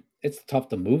barely. It's tough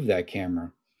to move that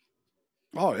camera.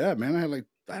 Oh yeah, man,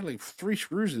 I had like 3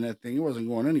 screws in that thing. It wasn't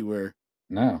going anywhere.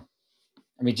 No,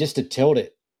 I mean just to tilt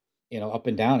it, up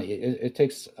and down. It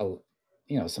takes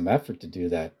some effort to do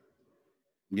that.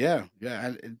 Yeah,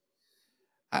 yeah.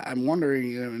 I'm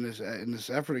wondering, in this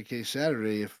effort case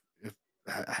Saturday, if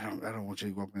I don't want you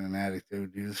to go up in an attic, though,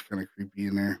 dude. It's kind of creepy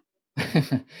in there.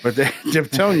 But I'm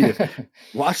telling you,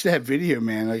 watch that video,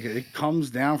 man. Like it comes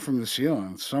down from the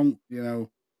ceiling.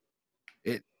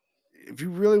 It. If you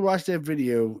really watch that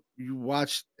video, you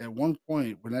watch at one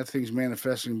point when that thing's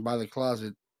manifesting by the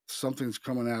closet, something's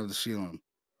coming out of the ceiling.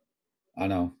 I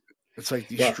know. It's like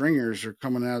these Well, stringers are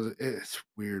coming out of it's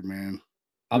weird, man.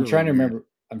 I'm Really trying to weird. remember.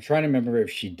 I'm trying to remember if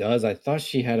she does. I thought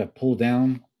she had a pull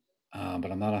down,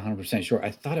 but I'm not 100% sure.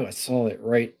 I thought I saw it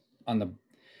right on the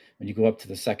when you go up to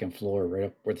the second floor, right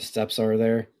up where the steps are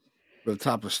there. Where the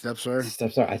top of steps are.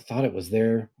 Steps are. I thought it was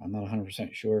there. I'm not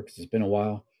 100% sure because it's been a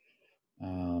while.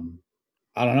 Um,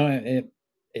 I don't know.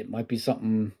 It might be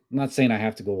something. I'm not saying I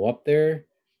have to go up there,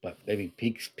 but maybe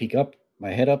peek up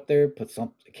my head up there, put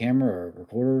some a camera or a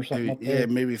recorder or something Maybe, up yeah, there.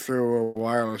 maybe throw a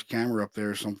wireless camera up there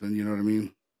or something. You know what I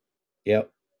mean?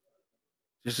 Yep.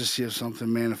 Just to see if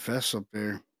something manifests up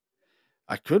there.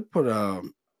 I could put I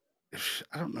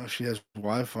don't know if she has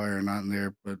Wi-Fi or not in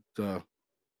there, but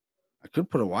I could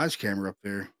put a Wise camera up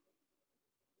there.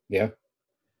 Yeah.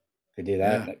 Could do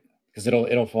that Yeah, because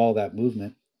it'll follow that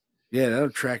movement. yeah,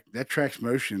 that tracks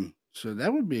motion, so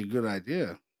that would be a good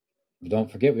idea. But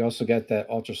don't forget, we also got that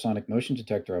ultrasonic motion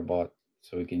detector I bought,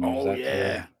 so we can use Oh that too.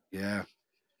 yeah, yeah,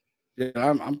 yeah.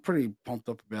 I'm pretty pumped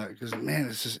up about it because man,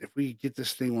 it's just if we get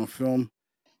this thing on film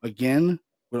again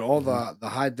with all Mhm. the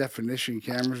high definition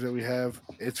cameras that we have,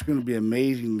 it's going to be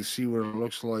amazing to see what it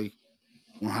looks like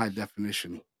on high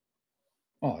definition.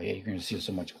 Oh yeah, you're gonna see it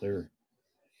so much clearer.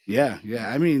 Yeah, yeah.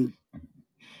 I mean,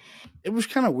 it was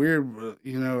kind of weird,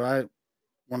 I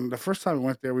when the first time we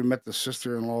went there, we met the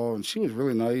sister-in-law, and she was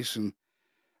really nice. And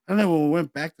I don't know when we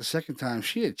went back the second time,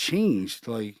 she had changed.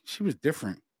 Like she was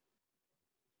different,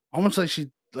 almost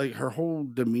like her whole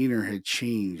demeanor had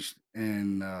changed,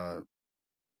 and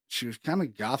she was kind of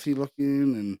gothy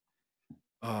looking, and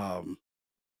um,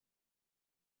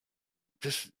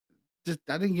 just just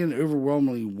I didn't get an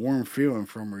overwhelmingly warm feeling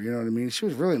from her. You know what I mean? She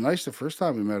was really nice the first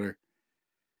time we met her,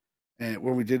 and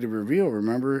when we did the reveal,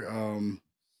 remember,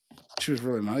 she was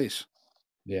really nice.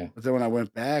 Yeah, But then when I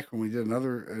went back, when we did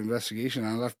another investigation,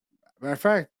 I left. Matter of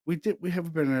fact, we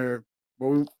haven't been there.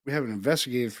 Well, we haven't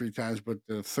investigated 3 times, but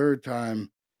the third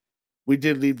time we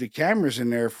did leave the cameras in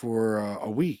there for a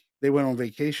week. They went on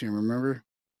vacation, remember?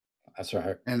 that's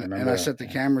right. I And remember I that. set the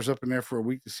Yeah. cameras up in there for a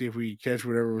week to see if we could catch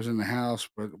whatever was in the house,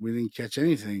 but we didn't catch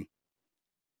anything,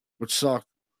 which sucked.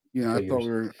 I thought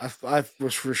Figures. I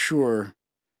was for sure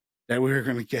that we were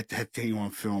going to get that thing on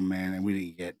film, man, and we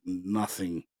didn't get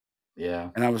nothing.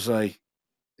 Yeah. And I was like,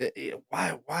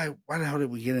 why the hell did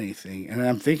we get anything? And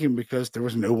I'm thinking because there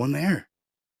was no one there.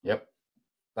 Yep.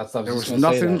 I was There just was gonna say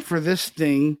nothing that. for this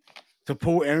thing to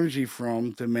pull energy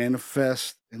from to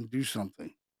manifest and do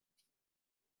something.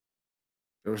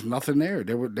 There was nothing there.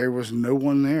 There was no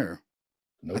one there.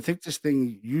 I Nope. think this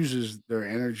thing uses their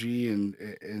energy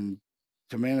and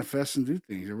to manifest and do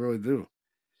things. They really do.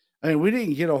 I mean, we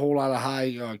didn't get a whole lot of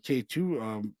high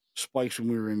K2 spikes when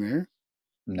we were in there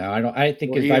No, I don't. I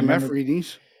think or if I EMF remember,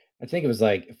 readings. I think it was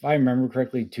like if I remember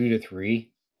correctly, 2 to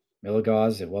 3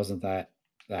 milligauss. It wasn't that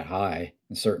high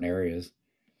in certain areas.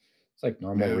 It's like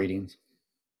normal Yeah, readings.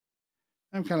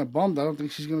 I'm kind of bummed. I don't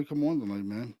think she's gonna come on tonight,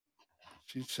 man.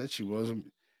 She said she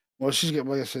wasn't. Well, she's got,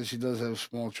 like I said, she does have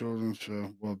small children.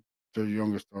 So, well, their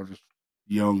youngest daughter's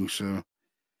young, so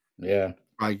Yeah.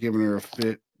 probably giving her a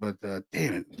fit. But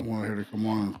damn it, I wanted her to come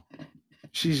on.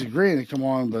 She's agreeing to come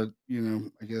on, but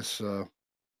I guess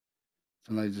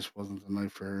tonight just wasn't the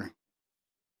night for her.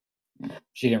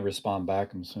 She didn't respond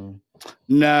back. I'm assuming.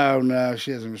 No, no,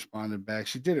 she hasn't responded back.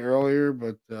 She did earlier,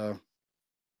 but I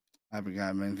haven't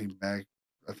gotten anything back.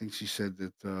 I think she said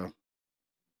that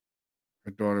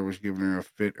her daughter was giving her a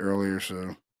fit earlier,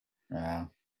 so Yeah.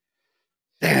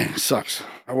 dang, sucks.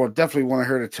 I will definitely want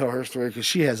her to tell her story because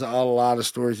she has a lot of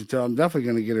stories to tell. I'm definitely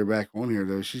going to get her back on here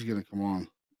though. She's going to come on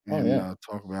Oh and yeah.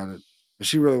 talk about it. But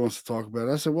she really wants to talk about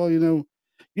it. I said, well, you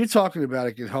talking about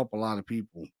it can help a lot of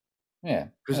people Yeah.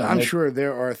 because It'll I'm make sure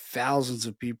there are thousands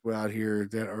of people out here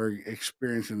that are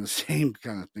experiencing the same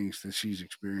kind of things that she's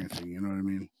experiencing. You know what I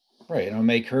mean? right. It'll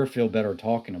make her feel better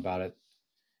talking about it,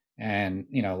 and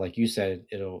like you said,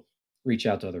 it'll reach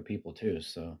out to other people too.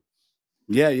 So.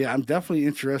 Yeah, yeah. I'm definitely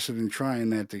interested in trying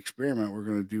that experiment we're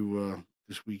going to do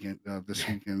this weekend. This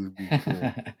Yeah. weekend would be cool.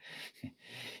 I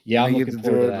Yeah, I'm didn't get looking to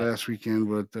forward do to it that. last weekend,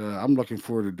 but I'm looking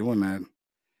forward to doing that.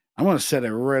 I'm gonna set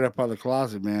it right up by the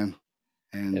closet, man,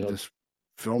 and It'll just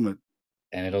film it.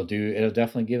 it'll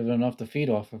definitely give it enough to feed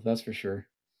off of, that's for sure.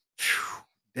 Phew,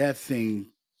 that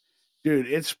thing, dude,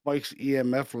 it spikes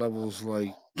EMF levels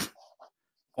like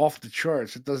off the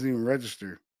charts. It doesn't even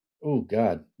register. Oh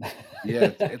God.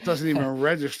 Yeah, it doesn't even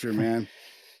register, man.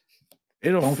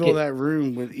 It'll Don't fill get that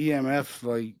room with EMF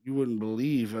like you wouldn't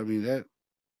believe. I mean that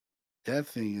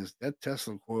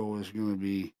Tesla coil is going to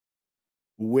be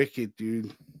wicked,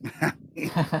 dude.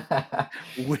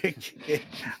 Wicked.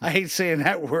 I hate saying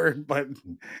that word, but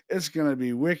it's going to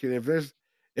be wicked.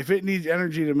 If it needs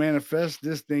energy to manifest,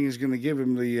 this thing is going to give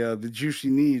him the juice he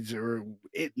needs, or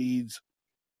it needs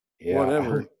Yeah,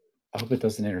 whatever. I hope it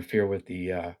doesn't interfere with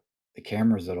the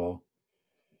cameras at all.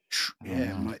 I don't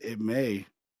Yeah, know. it may.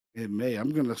 It may.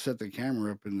 I'm going to set the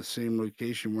camera up in the same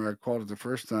location where I caught it the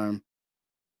first time,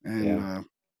 and Yeah.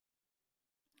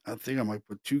 I think I might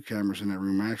put 2 cameras in that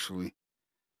room actually.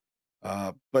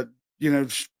 But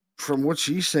from what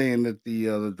she's saying, that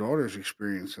the daughter's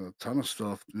experiencing a ton of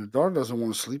stuff. The daughter doesn't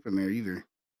want to sleep in there either,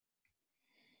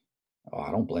 Oh,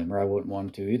 I don't blame her. I wouldn't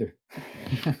want to either.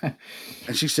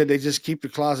 and she said they just keep the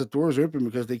closet doors open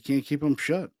because they can't keep them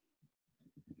shut.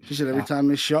 She said every Uh, time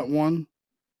they shut one,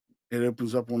 it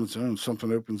opens up on its own.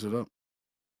 Something opens it up.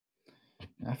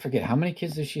 I forget how many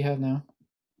kids does she have now?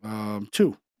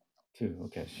 2. Two.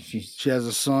 Okay, she's She has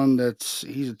a son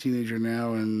he's a teenager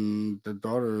now, and the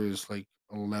daughter is like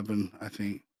 11, I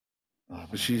think.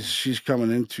 But she's okay. she's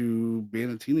coming into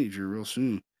being a teenager real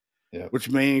soon, Yep. which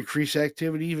may increase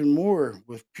activity even more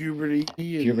with puberty and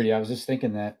Puberty. I was just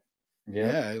thinking that.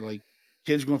 Yep. yeah, like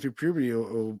kids going through puberty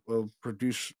will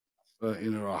produce,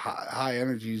 high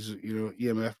energies,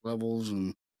 EMF levels,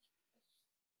 and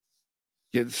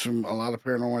get a lot of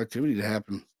paranormal activity to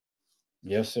happen.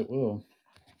 Yes, it will.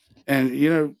 And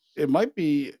it might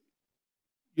be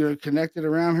connected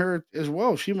around her as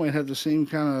well. She might have the same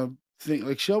kind of thing.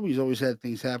 Like Shelby's always had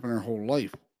things happen her whole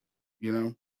life, you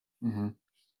know. Mm-hmm.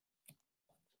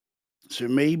 So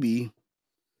maybe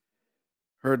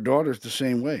her daughter's the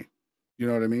same way. You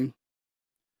know what I mean?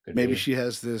 Could Maybe be. she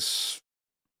has this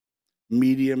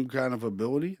medium kind of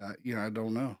ability. I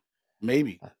don't know.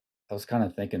 Maybe. I was kind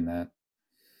of thinking that.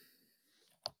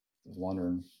 I was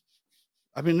wondering.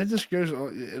 I mean,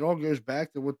 it all goes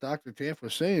back to what Dr. Taft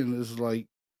was saying is like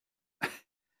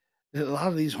a lot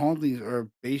of these hauntings are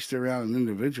based around an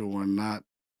individual and not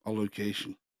a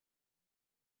location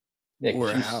Yeah, or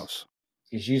a house.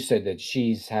 because you said that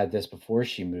she's had this before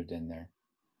she moved in there.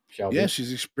 Yeah, Shelby.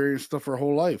 she's experienced stuff her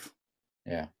whole life.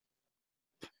 Yeah.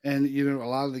 And a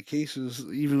lot of the cases,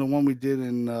 even the one we did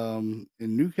in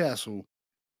Newcastle,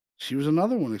 she was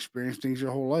another one experienced things her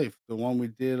whole life. The one we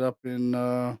did up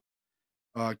in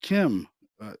Kim,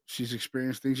 she's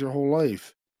experienced things her whole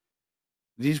life.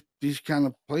 These kind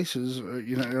of places,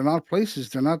 they're not places.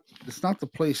 They're not. It's not the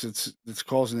place that's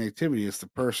causing the activity. It's the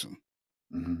person.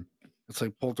 Mm-hmm. It's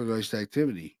like poltergeist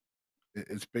activity.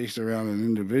 It's based around an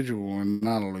individual and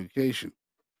not a location.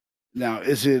 Now,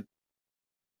 is it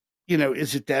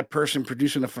that person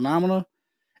producing a phenomena?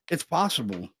 It's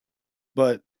possible,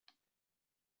 but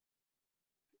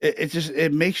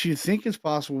it makes you think it's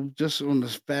possible just on the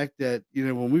fact that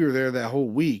when we were there that whole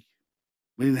week,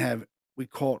 we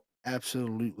caught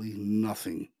absolutely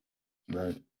nothing.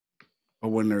 Right. But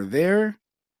when they're there,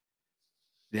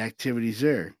 the activity's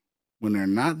there. When they're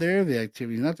not there, the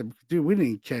activity's not there. Dude, we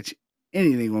didn't catch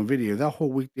anything on video. That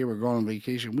whole week they were gone on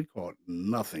vacation, we caught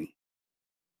nothing.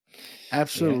 Yeah.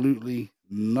 Absolutely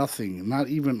nothing. Not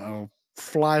even a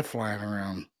fly flying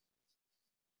around,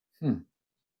 Hmm.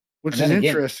 which And is then again,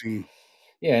 interesting.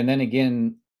 yeah, and then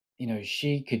again,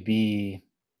 she could be,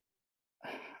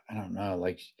 I don't know,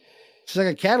 like She's like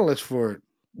a catalyst for it.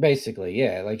 basically,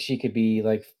 yeah, like she could be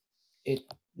like it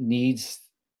needs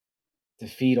to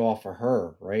feed off of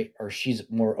her, right? Or she's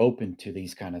more open to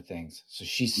these kind of things. So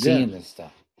she's Yeah. seeing this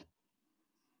stuff.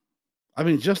 I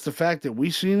mean, just the fact that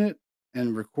we seen it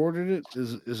and recorded it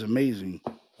is amazing.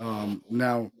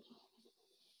 Now,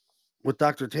 what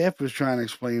Dr. Taft was trying to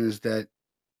explain is that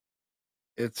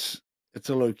it's it's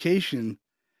a location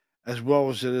as well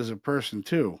as it is a person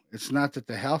too. It's not that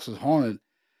the house is haunted.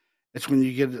 It's when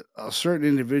you get a certain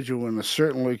individual in a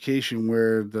certain location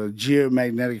where the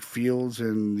geomagnetic fields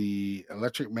and the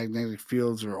electric magnetic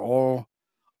fields are all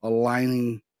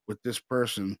aligning with this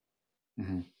person.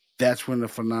 Mm-hmm. That's when the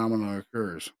phenomena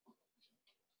occurs.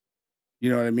 You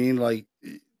know what I mean? Like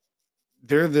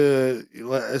they're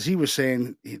as he was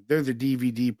saying, they're the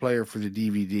DVD player for the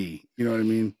DVD. You know what I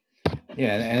mean?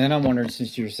 Yeah, and then I'm wondering,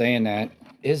 since you're saying that,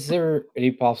 is there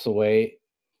any possible way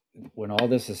when all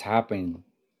this is happening,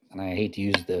 and I hate to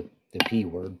use the P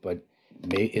word, but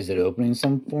is it opening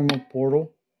some form of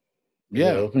portal? Is it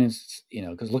Yeah. opening,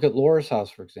 because look at Laura's house,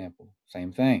 for example,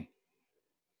 same thing.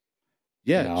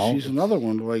 Yeah, she's It's another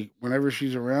one. Like whenever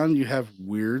she's around, you have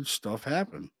weird stuff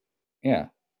happen. yeah.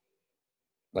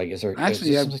 Like, is there? It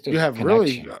Actually, just seems like you there's a have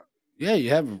really, connection. yeah, you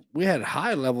have. We had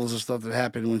high levels of stuff that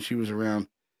happened when she was around.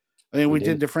 I mean, We we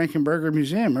did did. the Frankenberger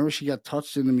Museum. Remember, she got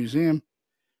touched in the museum.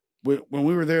 When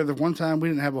we were there the one time, we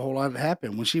didn't have a whole lot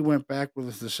happen. When she went back with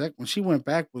us when she went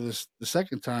back with us the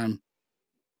second time,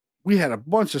 we had a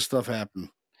bunch of stuff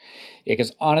happen. Yeah,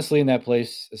 because honestly, in that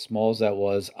place, as small as that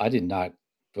was, I did not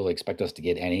really expect us to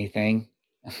get anything.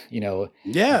 You know,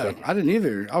 it's Yeah, like I didn't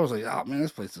either. I was like, oh man,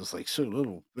 this place is like so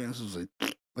little. Man, this was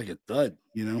like a dud,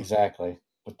 you know? exactly.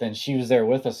 But then she was there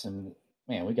with us, and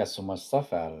man, we got so much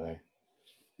stuff out of there.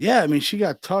 Yeah, I mean, she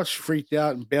got touched, freaked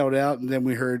out, and bailed out, and then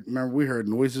we heard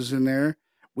noises in there.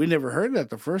 We never heard that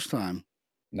the first time.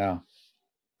 No,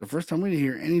 The first time we didn't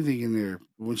hear anything in there.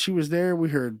 When she was there, we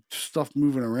heard stuff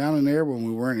moving around in there when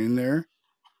we weren't in there.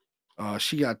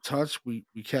 She got touched. We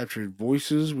captured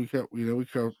voices. We called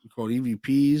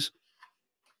EVPs.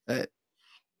 Uh,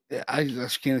 I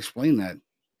just can't explain that.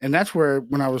 And that's where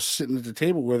when I was sitting at the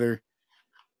table with her,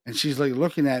 and she's like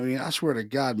looking at me. I swear to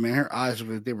God, man, her eyes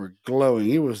were like they were glowing.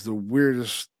 It was the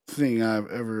weirdest thing I've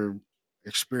ever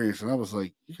experienced, and I was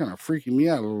like, "You're kind of freaking me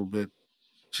out a little bit."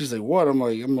 She's like, "What?" I'm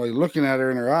like looking at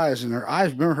her in her eyes, and her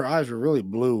eyes. Remember, her eyes were really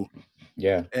blue,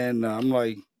 yeah, and I'm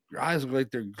like, "Your eyes look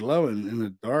like they're glowing in the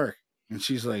dark." And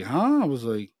she's like, "Huh?" I was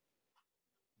like,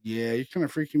 "Yeah, you're kind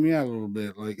of freaking me out a little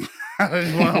bit." Like, I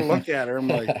didn't want to look at her. I'm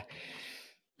like,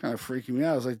 kind of freaking me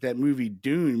out. It was like that movie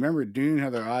Dune. Remember Dune? How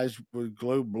their eyes would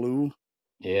glow blue.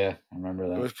 yeah, I remember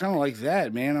It that. was kind of like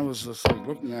that, man. I was just like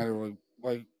looking at her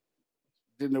like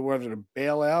didn't know whether to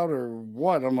bail out or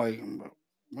what. I'm like,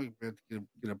 might have to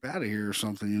get up out of here or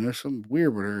something. You know, something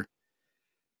weird with her.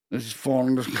 She's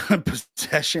falling into kind of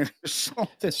possession or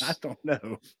something. I That's don't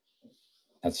know.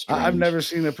 that's I've never strange.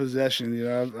 seen a possession. You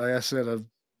know, like I said,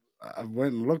 I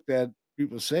went and looked at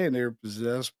people saying they were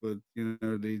possessed, but you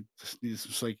know, they just need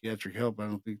some psychiatric help. I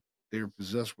don't think they were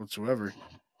possessed whatsoever.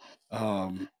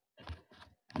 Um,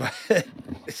 but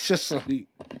it's just like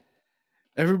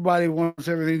everybody wants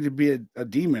everything to be a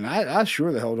demon. I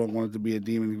sure the hell don't want it to be a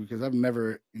demon because I've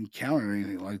never encountered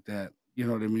anything like that. You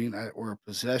know what I mean? Or a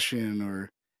possession,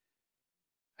 or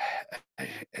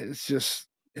it's just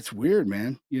it's weird,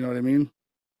 man. You know what I mean?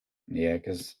 Yeah,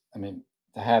 because I mean,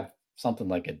 to have something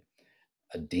like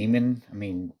a demon, I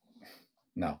mean,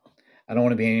 no, I don't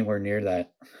want to be anywhere near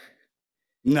that.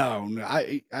 No, no,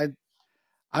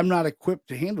 I'm not equipped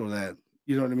to handle that.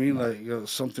 You know what I mean? No, Like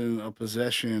something a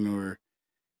possession, or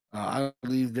I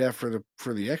leave that for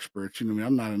the experts. You know, what I mean,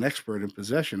 I'm not an expert in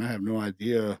possession. I have no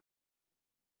idea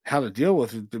how to deal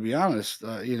with it. To be honest,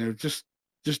 you know, just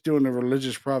doing the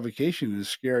religious provocation is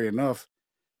scary enough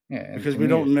yeah, and because to we me,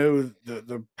 don't know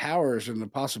the powers and the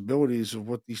possibilities of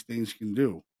what these things can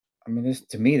do. I mean, this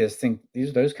to me, this thing,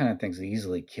 these those kind of things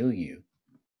easily kill you.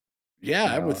 Yeah,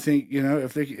 You I would know, think you know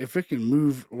if it can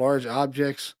move large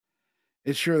objects,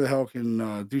 it sure the hell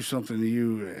can do something to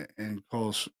you and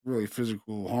cause really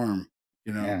physical harm.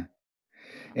 You know. yeah,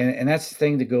 and that's the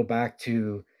thing to go back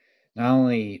to, not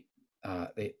only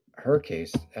her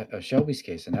case, Shelby's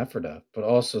case in Ephrata, but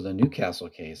also the Newcastle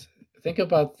case. Think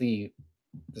about the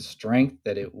strength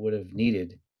that it would have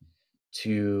needed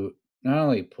to not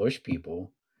only push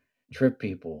people, trip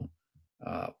people,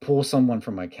 pull someone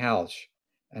from my couch,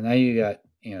 and now you got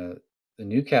the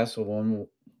Newcastle one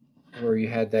where you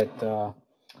had that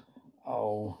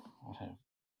oh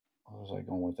what was I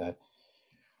going with that?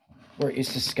 Where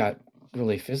it's just got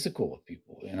really physical with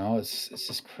people. It's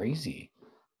just crazy.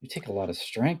 You take a lot of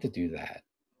strength to do that,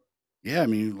 Yeah, I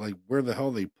mean, like, where the hell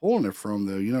are they pulling it from,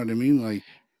 though? You know what I mean? Like,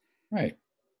 right?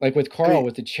 Like with I Carl mean,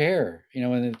 with the chair.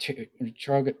 When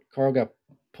Carl got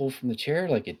pulled from the chair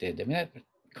like it did. I mean,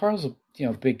 Carl's a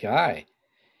big guy.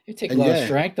 It take a and lot of yeah,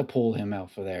 strength to pull him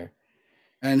out for there.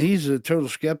 and he's a total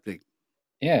skeptic.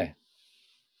 Yeah,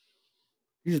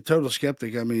 He's a total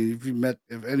skeptic. I mean,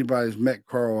 if anybody's met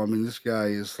Carl, I mean, this guy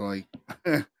is like,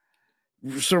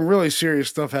 some really serious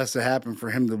stuff has to happen for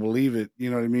him to believe it. You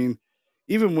know what I mean?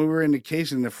 Even when we were in the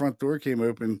case and the front door came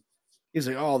open, he's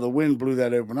like, "Oh, the wind blew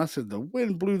that open." I said, "The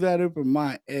wind blew that open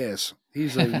my ass."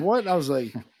 He's like, "What?" I was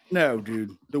like, "No,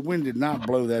 dude, the wind did not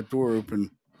blow that door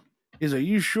open." He's like,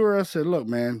 "You sure?" I said, "Look,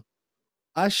 man,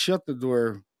 I shut the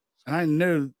door, and I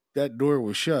know that door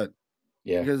was shut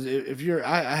yeah, because if you're,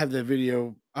 I have that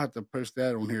video. I have to post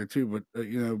that on here too. But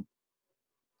you know,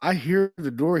 I hear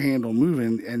the door handle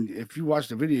moving, and if you watch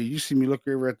the video, you see me look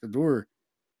over at the door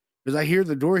because I hear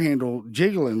the door handle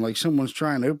jiggling like someone's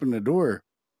trying to open the door.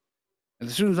 And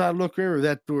as soon as I look over,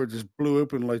 that door just blew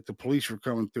open like the police were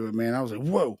coming through it. Man, I was like,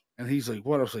 "Whoa!" And he's like,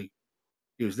 "What?" I was like,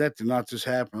 "He goes, that did not just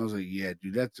happen." I was like, "Yeah,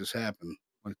 dude, that just happened.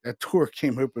 Like that door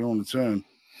came open on its own,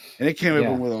 and it came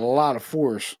open yeah. with a lot of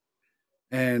force."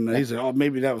 And he's like, "Oh,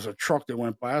 maybe that was a truck that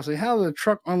went by." I was like, "How did the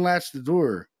truck unlatch the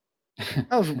door?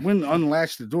 How does wind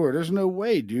unlatch the door? There's no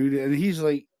way, dude." And he's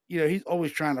like, he's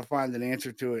always trying to find an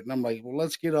answer to it. And I'm like, "Well,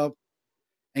 let's get up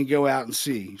and go out and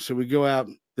see." So we go out,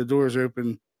 the door's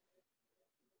open.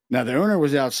 Now the owner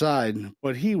was outside,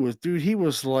 but he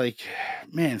was like,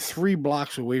 man, 3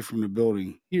 blocks away from the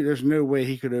building. There's no way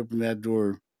he could open that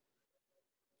door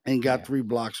and got Yeah. 3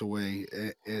 blocks away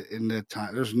in that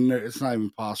time. It's not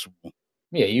even possible.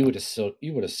 Yeah, you would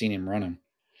have seen him running.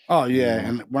 Oh You yeah, know?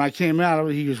 and when I came out,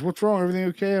 he goes, "What's wrong? Everything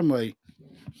okay?" I'm like,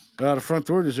 "Well, the front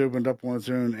door just opened up on its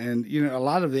own," and a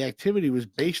lot of the activity was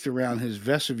based around his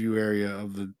vestibule area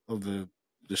of the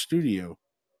studio.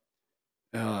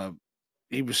 Uh,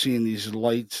 he was seeing these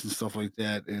lights and stuff like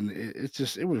that, and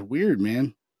it was weird,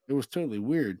 man. It was totally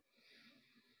weird.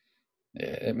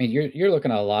 I mean, you're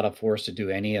looking at a lot of force to do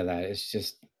any of that.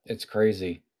 It's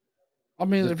crazy. I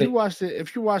mean, Just think,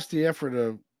 if you watch the effort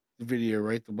of the video,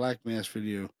 right, the Black Mass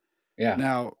video, yeah,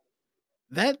 now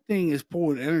that thing is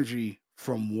pulling energy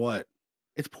from what?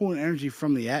 It's pulling energy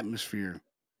from the atmosphere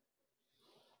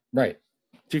right.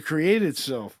 to create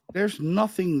itself. There's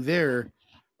nothing there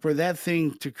for that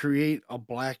thing to create a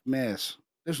black mass.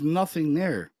 There's nothing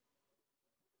there,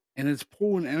 and it's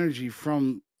pulling energy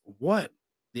from what?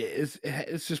 Yeah,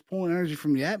 it's just pulling energy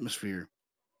from the atmosphere.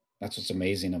 That's what's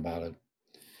amazing about it.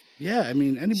 Yeah, I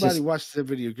mean, It's anybody just watch the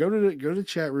video, go to the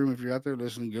chat room if you're out there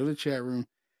listening. Go to the chat room,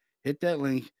 hit that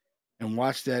link, and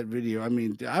watch that video. I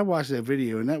mean, I watched that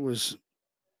video, and that was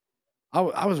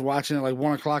I was watching it like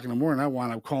 1 o'clock in the morning. I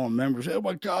wound up calling members. Oh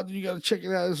my God, you got to check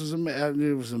it out. This is amazing.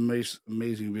 It was an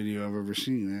amazing video I've ever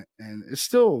seen. And it's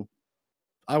still,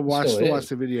 it still still watch is.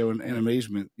 the video in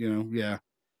amazement. Yeah.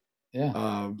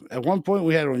 Yeah. At one point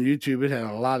we had it on YouTube. It had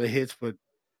a lot of hits, but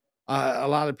a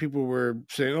lot of people were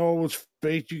saying, "Oh, it's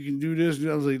fake. You can do this." And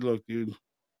I was like, "Look, dude,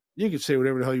 you can say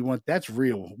whatever the hell you want. That's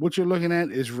real. What you're looking at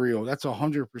is real. That's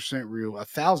 100% real,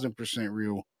 1,000%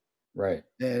 real." Right.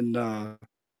 And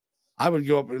I would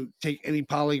go up and take any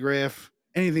polygraph,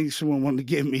 anything someone wanted to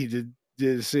give me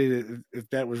to say that if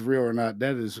that was real or not.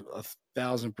 That is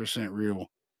 1,000% real.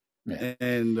 Yeah.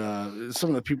 And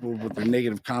some of the people with their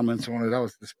negative comments on it,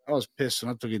 I was pissed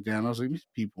and I took it down. I was like, these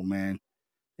people, man,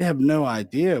 they have no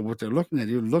idea what they're looking at.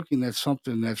 You're looking at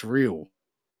something that's real.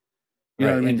 You know what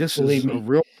Right. I mean? And This believe is a me,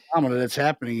 real phenomena that's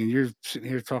happening, and you're sitting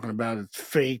here talking about it's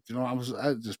fake.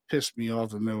 I just pissed me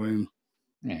off to no end.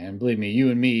 yeah, and believe me,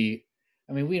 you and me,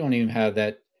 I mean, we don't even have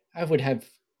that. I would have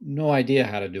no idea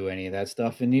how to do any of that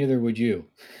stuff, and neither would you.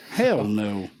 Hell So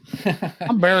no.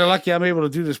 I'm barely lucky I'm able to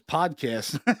do this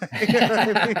podcast. You know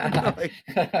what I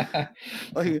mean?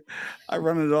 Like, I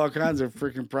run into all kinds of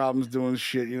freaking problems doing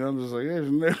shit. I'm just like,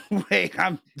 there's no way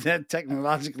I'm that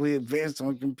technologically advanced on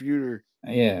a computer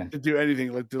yeah. to do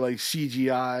anything like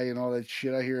CGI and all that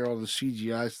shit. I hear all the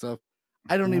CGI stuff.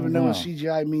 I don't Oh even know what no.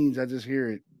 CGI means. I just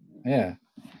hear it. Yeah.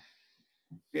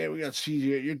 Yeah, we got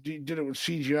CGI. You did it with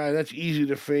CGI. That's easy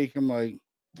to fake. I'm like,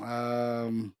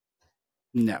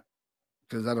 no,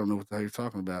 because I don't know what the hell you're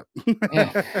talking about.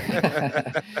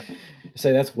 Yeah.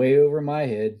 Say that's way over my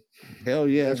head. Hell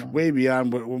yeah, Way it's over- way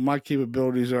beyond what my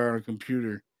capabilities are on a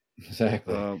computer.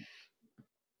 Exactly. Uh,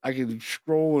 I can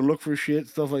scroll and look for shit,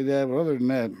 stuff like that. But other than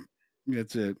that,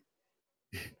 that's it.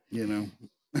 You know.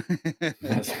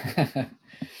 That's, that's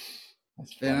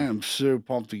And I funny. am so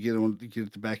pumped to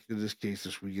get back to this case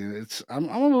this weekend. I'm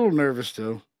a little nervous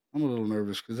though. I'm a little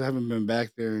nervous because I haven't been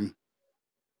back there in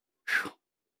phew,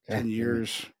 Yeah, 10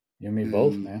 years, you and me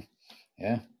both, and man.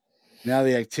 Yeah. now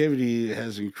the activity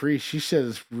has increased. She said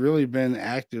it's really been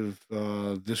active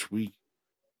this week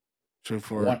so I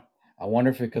far. want. I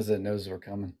wonder if it because it knows we're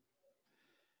coming.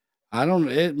 I don't.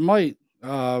 It might.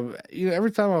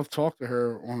 Every time I've talked to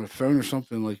her on the phone or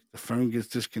something, like the phone gets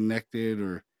disconnected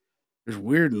or there's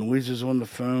weird noises on the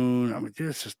phone. I mean,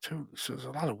 there's just so there's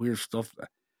a lot of weird stuff.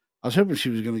 I was hoping she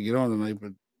was going to get on tonight,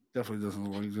 but definitely doesn't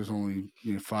look like there's only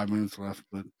 5 minutes left.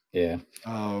 But Yeah.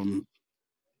 um,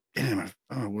 anyway,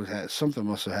 I don't know something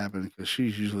must have happened because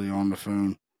she's usually on the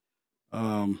phone.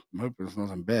 I'm hoping it's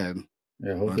nothing bad,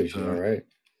 Yeah. but Hopefully she's all right.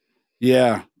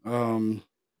 yeah, kind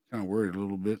of worried a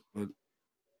little bit, but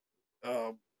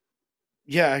uh,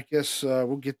 yeah, I guess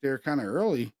we'll get there kind of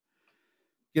early,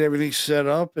 get everything set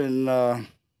up, and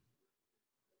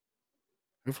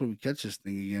hopefully we catch this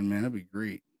thing again, man. That'd be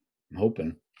great. I'm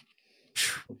hoping.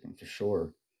 Hoping for sure.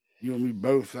 You and me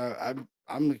both.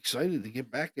 I'm excited to get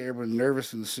back there, but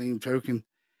nervous in the same token. That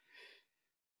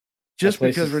Just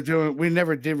place because is we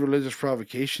never did religious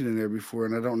provocation in there before,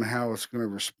 and I don't know how it's going to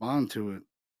respond to it.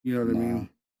 You know what I no. mean?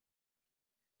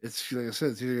 It's like I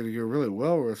said, it's either going to go really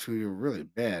well or it's going to go really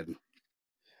bad.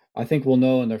 I think we'll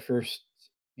know in the first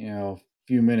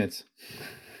few minutes,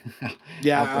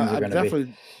 Yeah, how things are I going to be.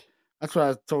 definitely. That's what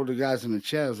I told the guys in the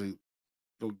chat. I was like,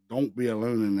 don't be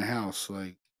alone in the house.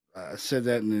 Like I said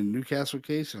that in the Newcastle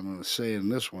case. I'm going to say in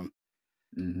this one,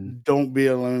 Hmm. don't be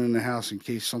alone in the house in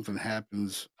case something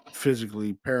happens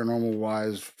physically, paranormal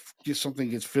wise. Get something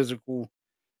gets physical.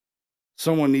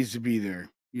 Someone needs to be there.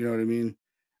 You know what I mean?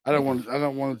 Yeah, I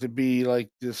don't want it to be like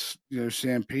this,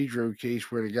 San Pedro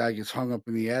case where the guy gets hung up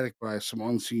in the attic by some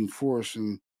unseen force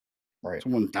and right.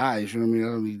 someone dies. You know what I mean?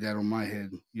 I don't need that on my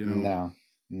head. No,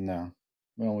 no.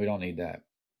 Well, we don't need that.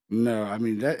 No, I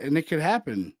mean that, and it could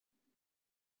happen.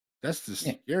 That's the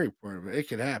Yeah, scary part of it. It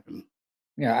could happen.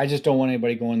 yeah. I just don't want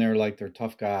anybody going there like they're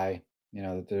tough guy.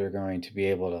 That they're going to be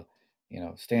able to,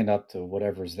 stand up to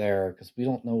whatever's there because we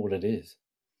don't know what it is.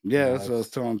 Yeah, that's what I was It's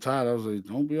telling Todd. I was like,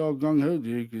 don't be all gung ho,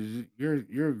 dude, because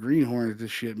you're a greenhorn at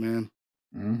this shit, man.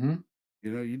 hmm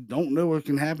You don't know what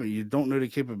can happen. You don't know the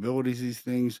capabilities of these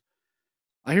things.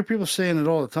 I hear people saying it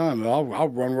all the time. I'll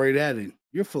run right at it.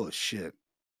 You're full of shit.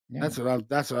 Yeah, That's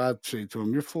what I'd say to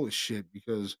him. You're full of shit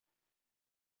because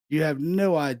you have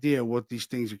no idea what these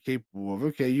things are capable of.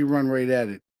 Okay, you run right at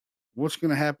it. What's going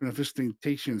to happen if this thing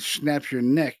takes you and snaps your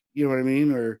neck? You know what I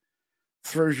mean? Or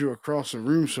throws you across a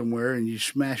room somewhere and you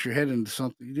smash your head into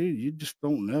something, dude. You just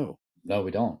don't know. no,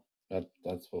 we don't.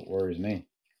 That's what worries me.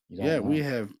 You Yeah, don't we know.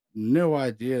 have no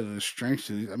idea the strengths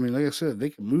of these. I mean, like I said, they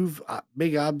can move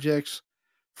big objects,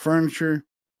 furniture.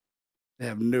 They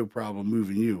have no problem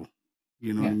moving you.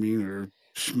 You know what I Yeah, mean? Or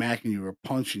smacking you, or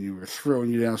punching you, or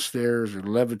throwing you downstairs, or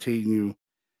levitating you.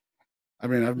 I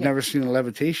mean, I've yeah. never seen a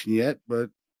levitation yet, but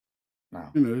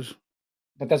No, who knows?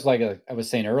 but that's like I was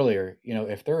saying earlier.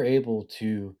 If they're able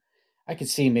to, I could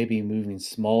see maybe moving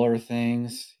smaller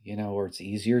things. Where it's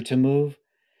easier to move.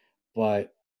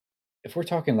 But if we're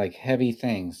talking like heavy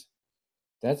things,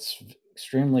 that's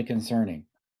extremely concerning.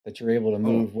 That you're able to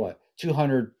Oh, move what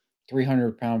 200,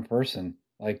 300 pound person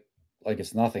like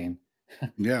it's nothing.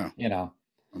 yeah. you know.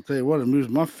 I'll tell you what, it moves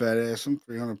my fat ass. I'm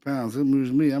 300 pounds. It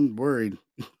moves me. I'm worried.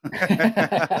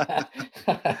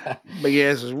 Big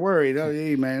ass is worried. Oh,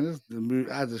 hey, man, this is the move.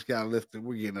 I just got lifted.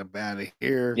 We're getting up out of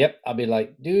here. Yep, I'll be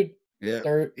like, dude, Yeah.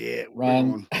 dirt, Yeah, we're run.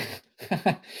 going.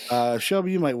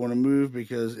 Shelby, you might want to move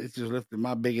because it just lifted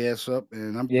my big ass up,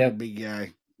 and I'm a pretty Yep, big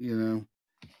guy, and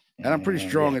I'm pretty and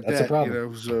strong yeah, at that's a that,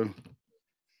 problem. So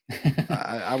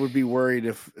I would be worried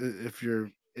if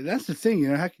you're. And that's the thing,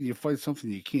 how can you fight something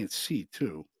you can't see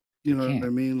too? You You know what I can't.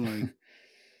 mean? Like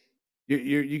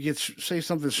you get say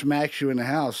something smacks you in the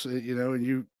house, and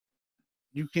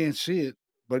you can't see it,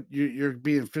 but you're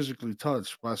being physically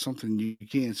touched by something you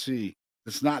can't see.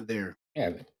 It's not there.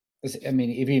 Yeah, but I mean,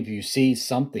 even if you see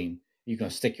something, you can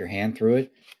stick your hand through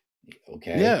it.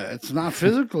 Okay. Yeah, it's not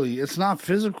physically. It's not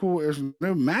physical. There's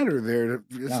no matter there.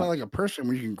 It's not No, like a person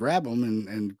where you can grab them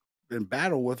and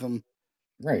battle with them.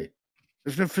 right.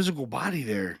 There's no physical body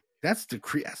there. That's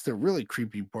the really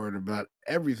creepy part about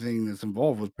everything that's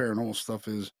involved with paranormal stuff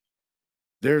is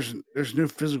there's no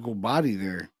physical body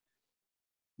there,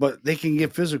 but they can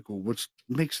get physical, which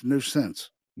makes no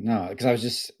sense. No, because I was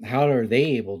just, how are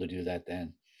they able to do that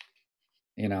then?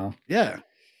 You know, Yeah,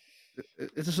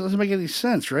 it just doesn't make any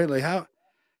sense, right? Like how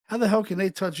the hell can they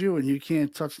touch you and you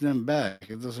can't touch them back?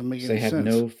 It doesn't make 'cause they any have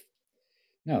sense.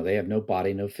 no, they have no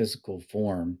body, no physical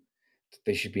form.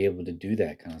 They should be able to do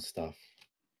that kind of stuff.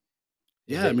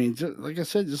 Is Yeah, I it? mean, like I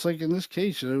said, just like in this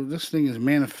case, this thing is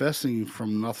manifesting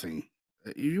from nothing.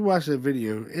 You watch that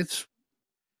video; it's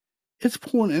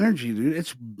pulling energy, dude.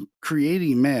 It's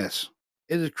creating mass.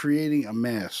 It is creating a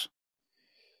mass.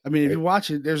 I mean, if you Right.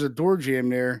 watch it, there's a door jam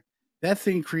there. That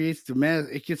thing creates the mass.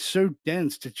 It gets so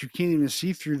dense that you can't even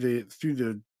see through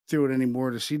it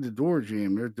anymore to see the door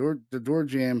jam. The door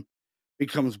jam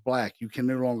becomes black. You can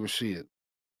no longer see it,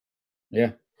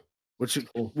 Yeah. which It's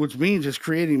cool. which means it's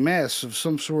creating mass of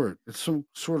some sort. It's some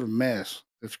sort of mass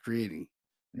that's creating.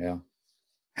 Yeah.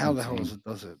 It's How the hell does insane. it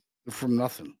does it from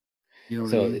nothing? You know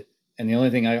what I So, mean? and the only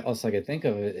thing I also I could think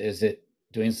of it is it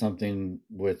doing something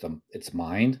with its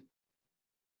mind?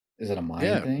 Is it a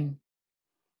mind Yeah. thing?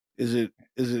 Is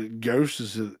it ghost?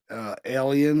 Is it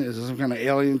alien? Is it some kind of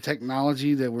alien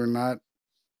technology that we're not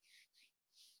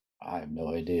I have no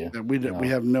idea. we No.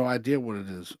 have no idea what it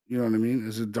is? You know what I mean?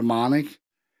 Is it demonic?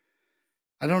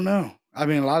 I don't know. I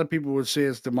mean, a lot of people would say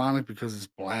it's demonic because it's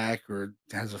black or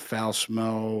it has a foul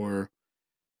smell, or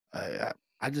I I,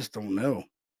 I just don't know.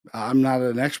 I'm not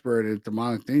an expert at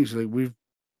demonic things. Like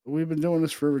we've been doing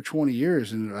this for over 20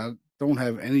 years, and I don't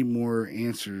have any more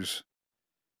answers.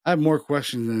 I have more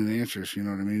questions than answers. You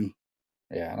know what I mean?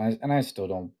 Yeah, and I still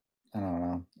don't. I don't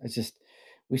know. It's just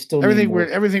we still need more.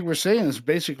 Everything we're saying is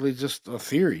basically just a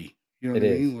theory. You know It what I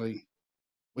is. mean? Like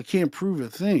We can't prove a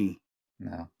thing.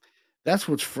 No. That's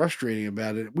what's frustrating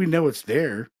about it. We know it's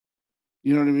there.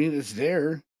 You know what I mean? It's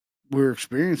there. We're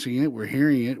experiencing it. We're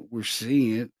hearing it. We're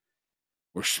seeing it.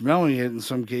 We're smelling it in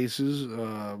some cases.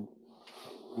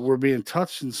 We're being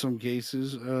touched in some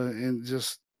cases. And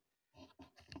just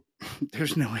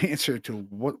there's no answer to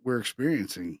what we're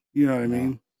experiencing. You know what I No.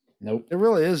 mean? Nope. There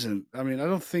really isn't. I mean, I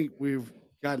don't think we've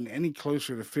gotten any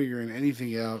closer to figuring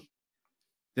anything out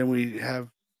than we have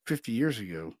 50 years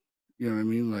ago. You know what I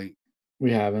mean? Like,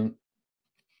 We haven't,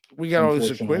 we got all this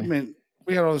unfortunately. equipment.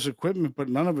 We got all this equipment, but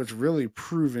none of it's really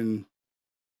proven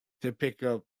to pick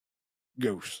up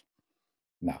ghosts.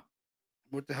 No.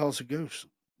 What the hell is a ghost?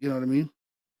 You know what I mean?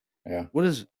 Yeah. What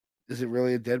is it? Is it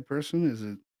really a dead person? Is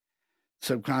it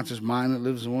subconscious mind that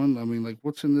lives on? I mean, like,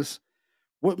 what's in this?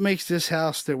 What makes this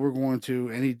house that we're going to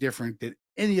any different than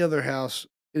any other house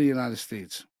in the United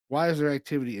States? Why is there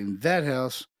activity in that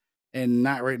house and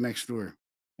not right next door?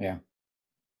 Yeah.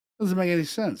 Doesn't make any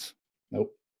sense.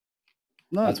 Nope.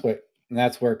 None.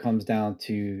 That's where it comes down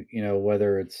to,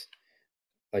 whether it's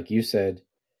like you said,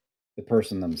 the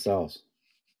person themselves,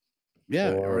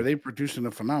 Yeah. Or are or they producing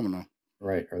a phenomenon?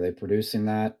 right, are they producing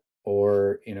that,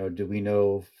 or do we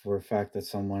know for a fact that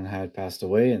someone had passed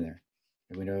away in there?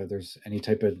 Do we know if there's any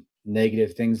type of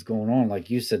negative things going on? Like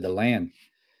you said, the land.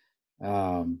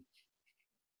 Um,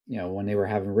 when they were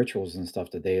having rituals and stuff,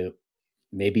 did they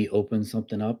maybe open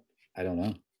something up? I don't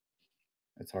know.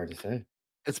 It's hard to say.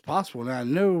 It's possible. Now, I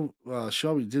know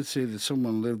Shelby did say that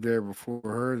someone lived there before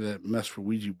her that messed with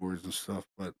Ouija boards and stuff,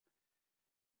 but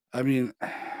I mean,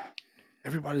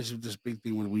 everybody's with this big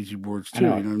thing with Ouija boards I too.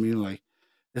 know You know what I mean? Like,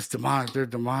 it's demonic. They're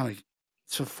demonic.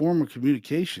 It's a form of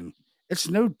communication. It's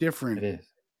no it different is.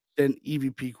 than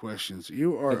EVP questions.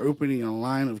 You are It, opening a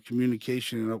line of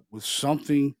communication up with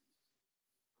something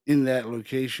in that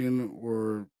location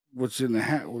or what's in the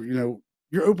hat, or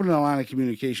you're opening a line of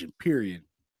communication. Period.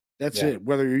 That's yeah, it.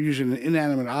 Whether you're using an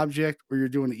inanimate object or you're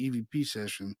doing an EVP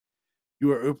session,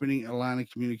 you are opening a line of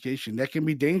communication that can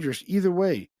be dangerous either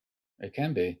way. it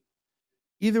can be.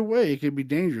 Either way, it could be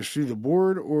dangerous through the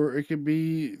board or it could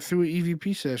be through an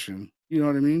EVP session. You know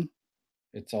what I mean?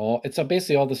 It's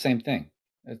basically all the same thing.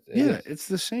 It Yeah, is. it's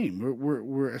the same.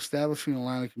 We're establishing a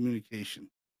line of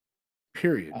communication.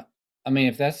 Period. I, I mean,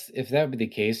 if that would be the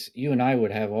case, you and I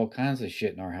would have all kinds of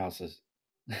shit in our houses.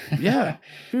 Yeah,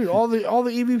 dude. All the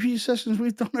EVP sessions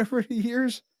we've done over the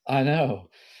years. I know.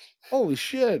 Holy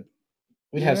shit!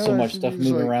 We'd have so It's much stuff just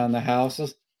moving like, around the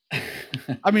houses.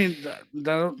 I mean,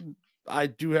 I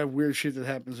do have weird shit that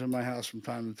happens in my house from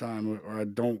time to time, or I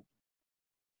don't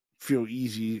feel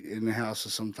easy in the house.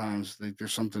 Sometimes like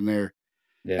there's something there,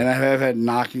 Yeah. and I have had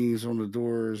knockings on the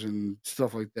doors and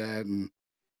stuff like that, and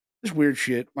just weird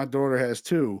shit. My daughter has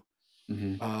too.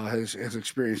 Hmm. Has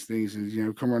experienced things,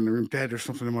 and come around the room. Dad, there's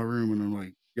something in my room, and I'm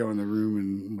like, go in the room,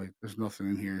 and I'm like, there's nothing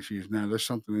in here. And she's no, there's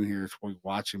something in here. It's like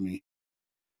watching me.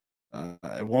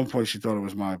 At one point, she thought it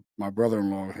was my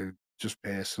brother-in-law had just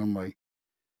passed, and I'm like,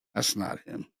 that's not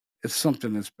him. It's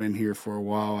something that's been here for a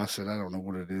while. I said, I don't know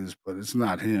what it is, but it's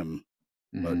not him.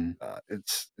 But Hmm.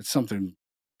 it's something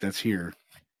that's here.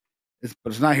 But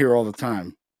it's not here all the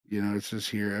time. It's just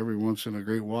here every once in a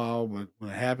great while. But when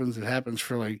it happens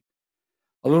for like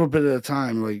a little bit at a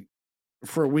time. Like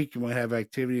for a week, you might have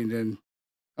activity, and then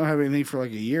I don't have anything for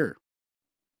like a year,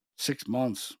 6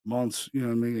 months, months. You know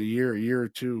what I mean? A year or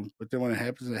two. But then when it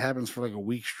happens for like a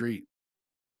week straight.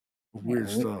 Yeah, Weird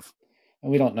stuff.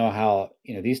 and we don't know how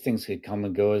these things could come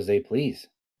and go as they please.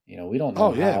 We don't know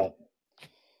Oh yeah, how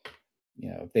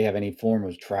if they have any form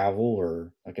of travel,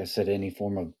 or like I said, any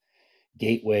form of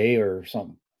gateway or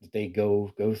something that they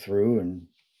go through, and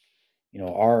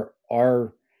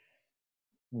our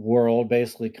world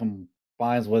basically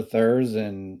combines with theirs,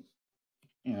 and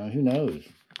who knows.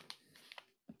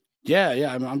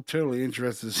 yeah. I'm totally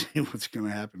interested to see what's going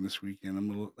to happen this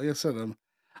weekend. Like I said,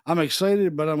 I'm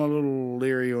excited, but I'm a little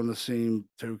leery on the same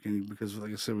token because,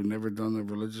 like I said, we've never done the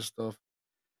religious stuff,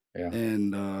 Yeah,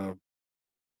 and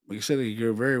like I said, it could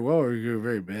go very well or it could go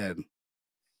very bad.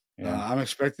 yeah, I'm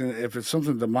expecting if it's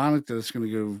something demonic that it's going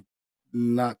to go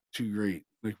not too great.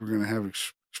 Like we're going to have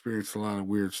experienced a lot of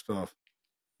weird stuff.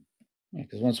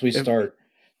 because once we If start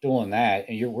doing that,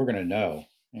 and we're gonna know.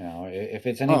 If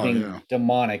it's Oh anything yeah,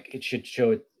 demonic, it should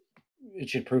show it. It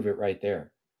should prove it right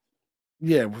there.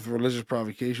 yeah, with religious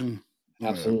provocation. Oh yeah,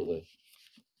 Absolutely.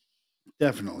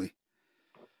 definitely.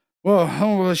 Well, I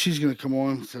don't know whether she's going to come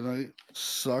on tonight.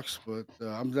 Sucks, but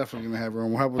I'm definitely going to have her on.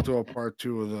 We'll have her do a part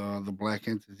two of the Black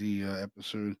Entity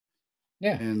episode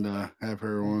Yeah. and have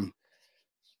her on.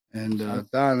 And Sounds.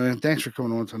 Don, man, thanks for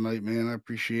coming on tonight, man. I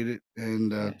appreciate it.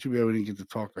 And Yeah. too bad we didn't get to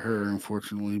talk to her,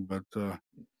 unfortunately. But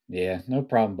Yeah, no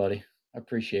problem, buddy. I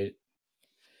appreciate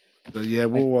it. So yeah,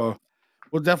 we'll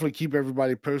definitely keep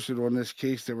everybody posted on this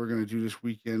case that we're going to do this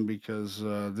weekend because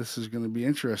this is going to be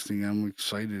interesting. I'm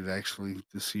excited actually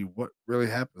to see what really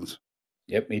happens.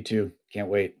 Yep, me too. Can't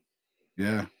wait.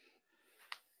 Yeah.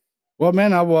 Well,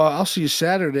 man, I'll see you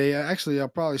Saturday. Actually, I'll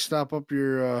probably stop up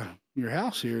your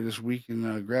house here this week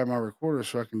and grab my recorder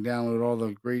so I can download all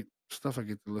the great stuff I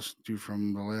get to listen to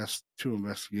from the last 2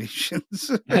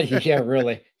 investigations. Yeah,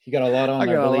 really. You got a lot on I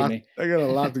there, got a believe lot. me. I got a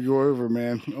lot to go over,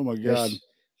 man. Oh my god.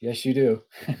 Yes, you do.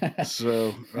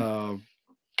 So,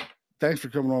 thanks for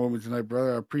coming on with me tonight,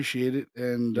 brother. I appreciate it,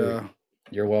 and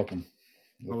You're welcome.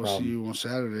 I will see you on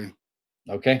Saturday.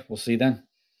 Okay, we'll see you then.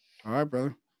 All right,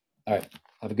 brother. All right.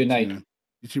 Have a good night.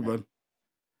 You too, bud.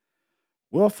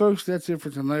 Well, folks, that's it for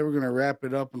tonight. We're going to wrap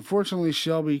it up. Unfortunately,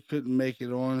 Shelby couldn't make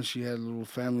it on. She had a little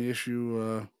family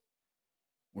issue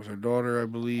with her daughter, I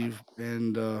believe,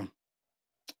 and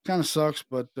kind of sucks,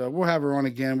 but we'll have her on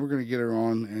again. We're going to get her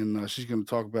on, and she's going to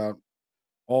talk about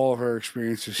all of her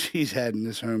experiences she's had in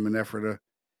this home in Ephrata.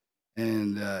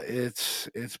 And it's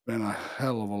been a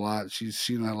hell of a lot. She's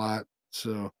seen a lot.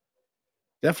 So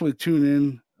definitely tune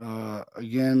in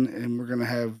again, and we're going to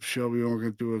have Shelby on. We're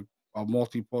going to do a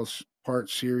multi-part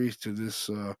series to this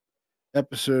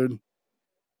episode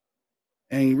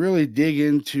and really dig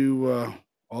into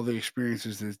all the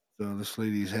experiences that this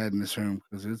lady's had in this home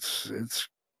because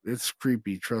it's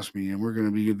creepy, trust me. And we're going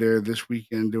to be there this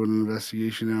weekend doing an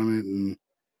investigation on it and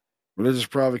religious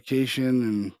provocation,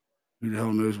 and who the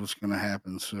hell knows what's going to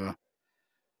happen. So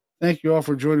thank you all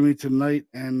for joining me tonight,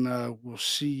 and we'll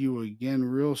see you again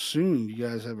real soon. You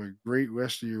guys have a great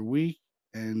rest of your week,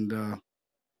 and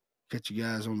catch you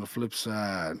guys on the flip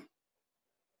side.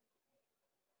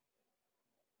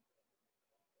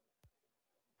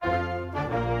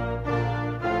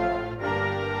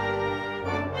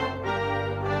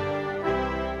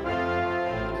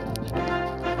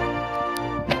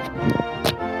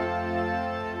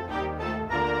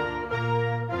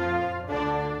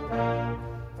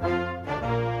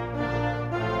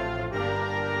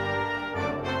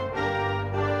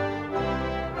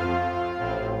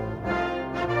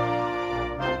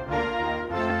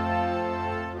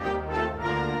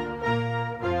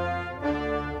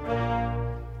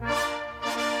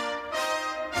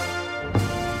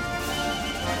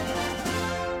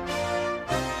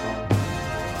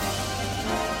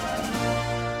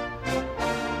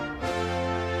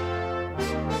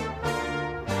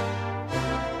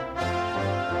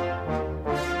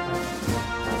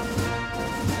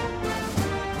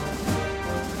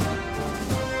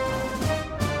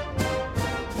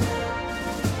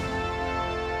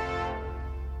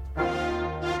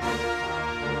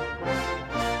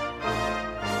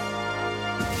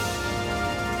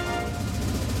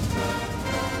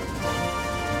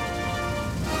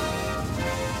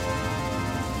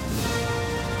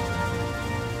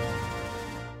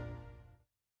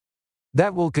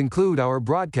 That will conclude our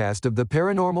broadcast of the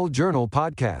Paranormal Journal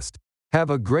podcast. Have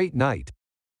a great night.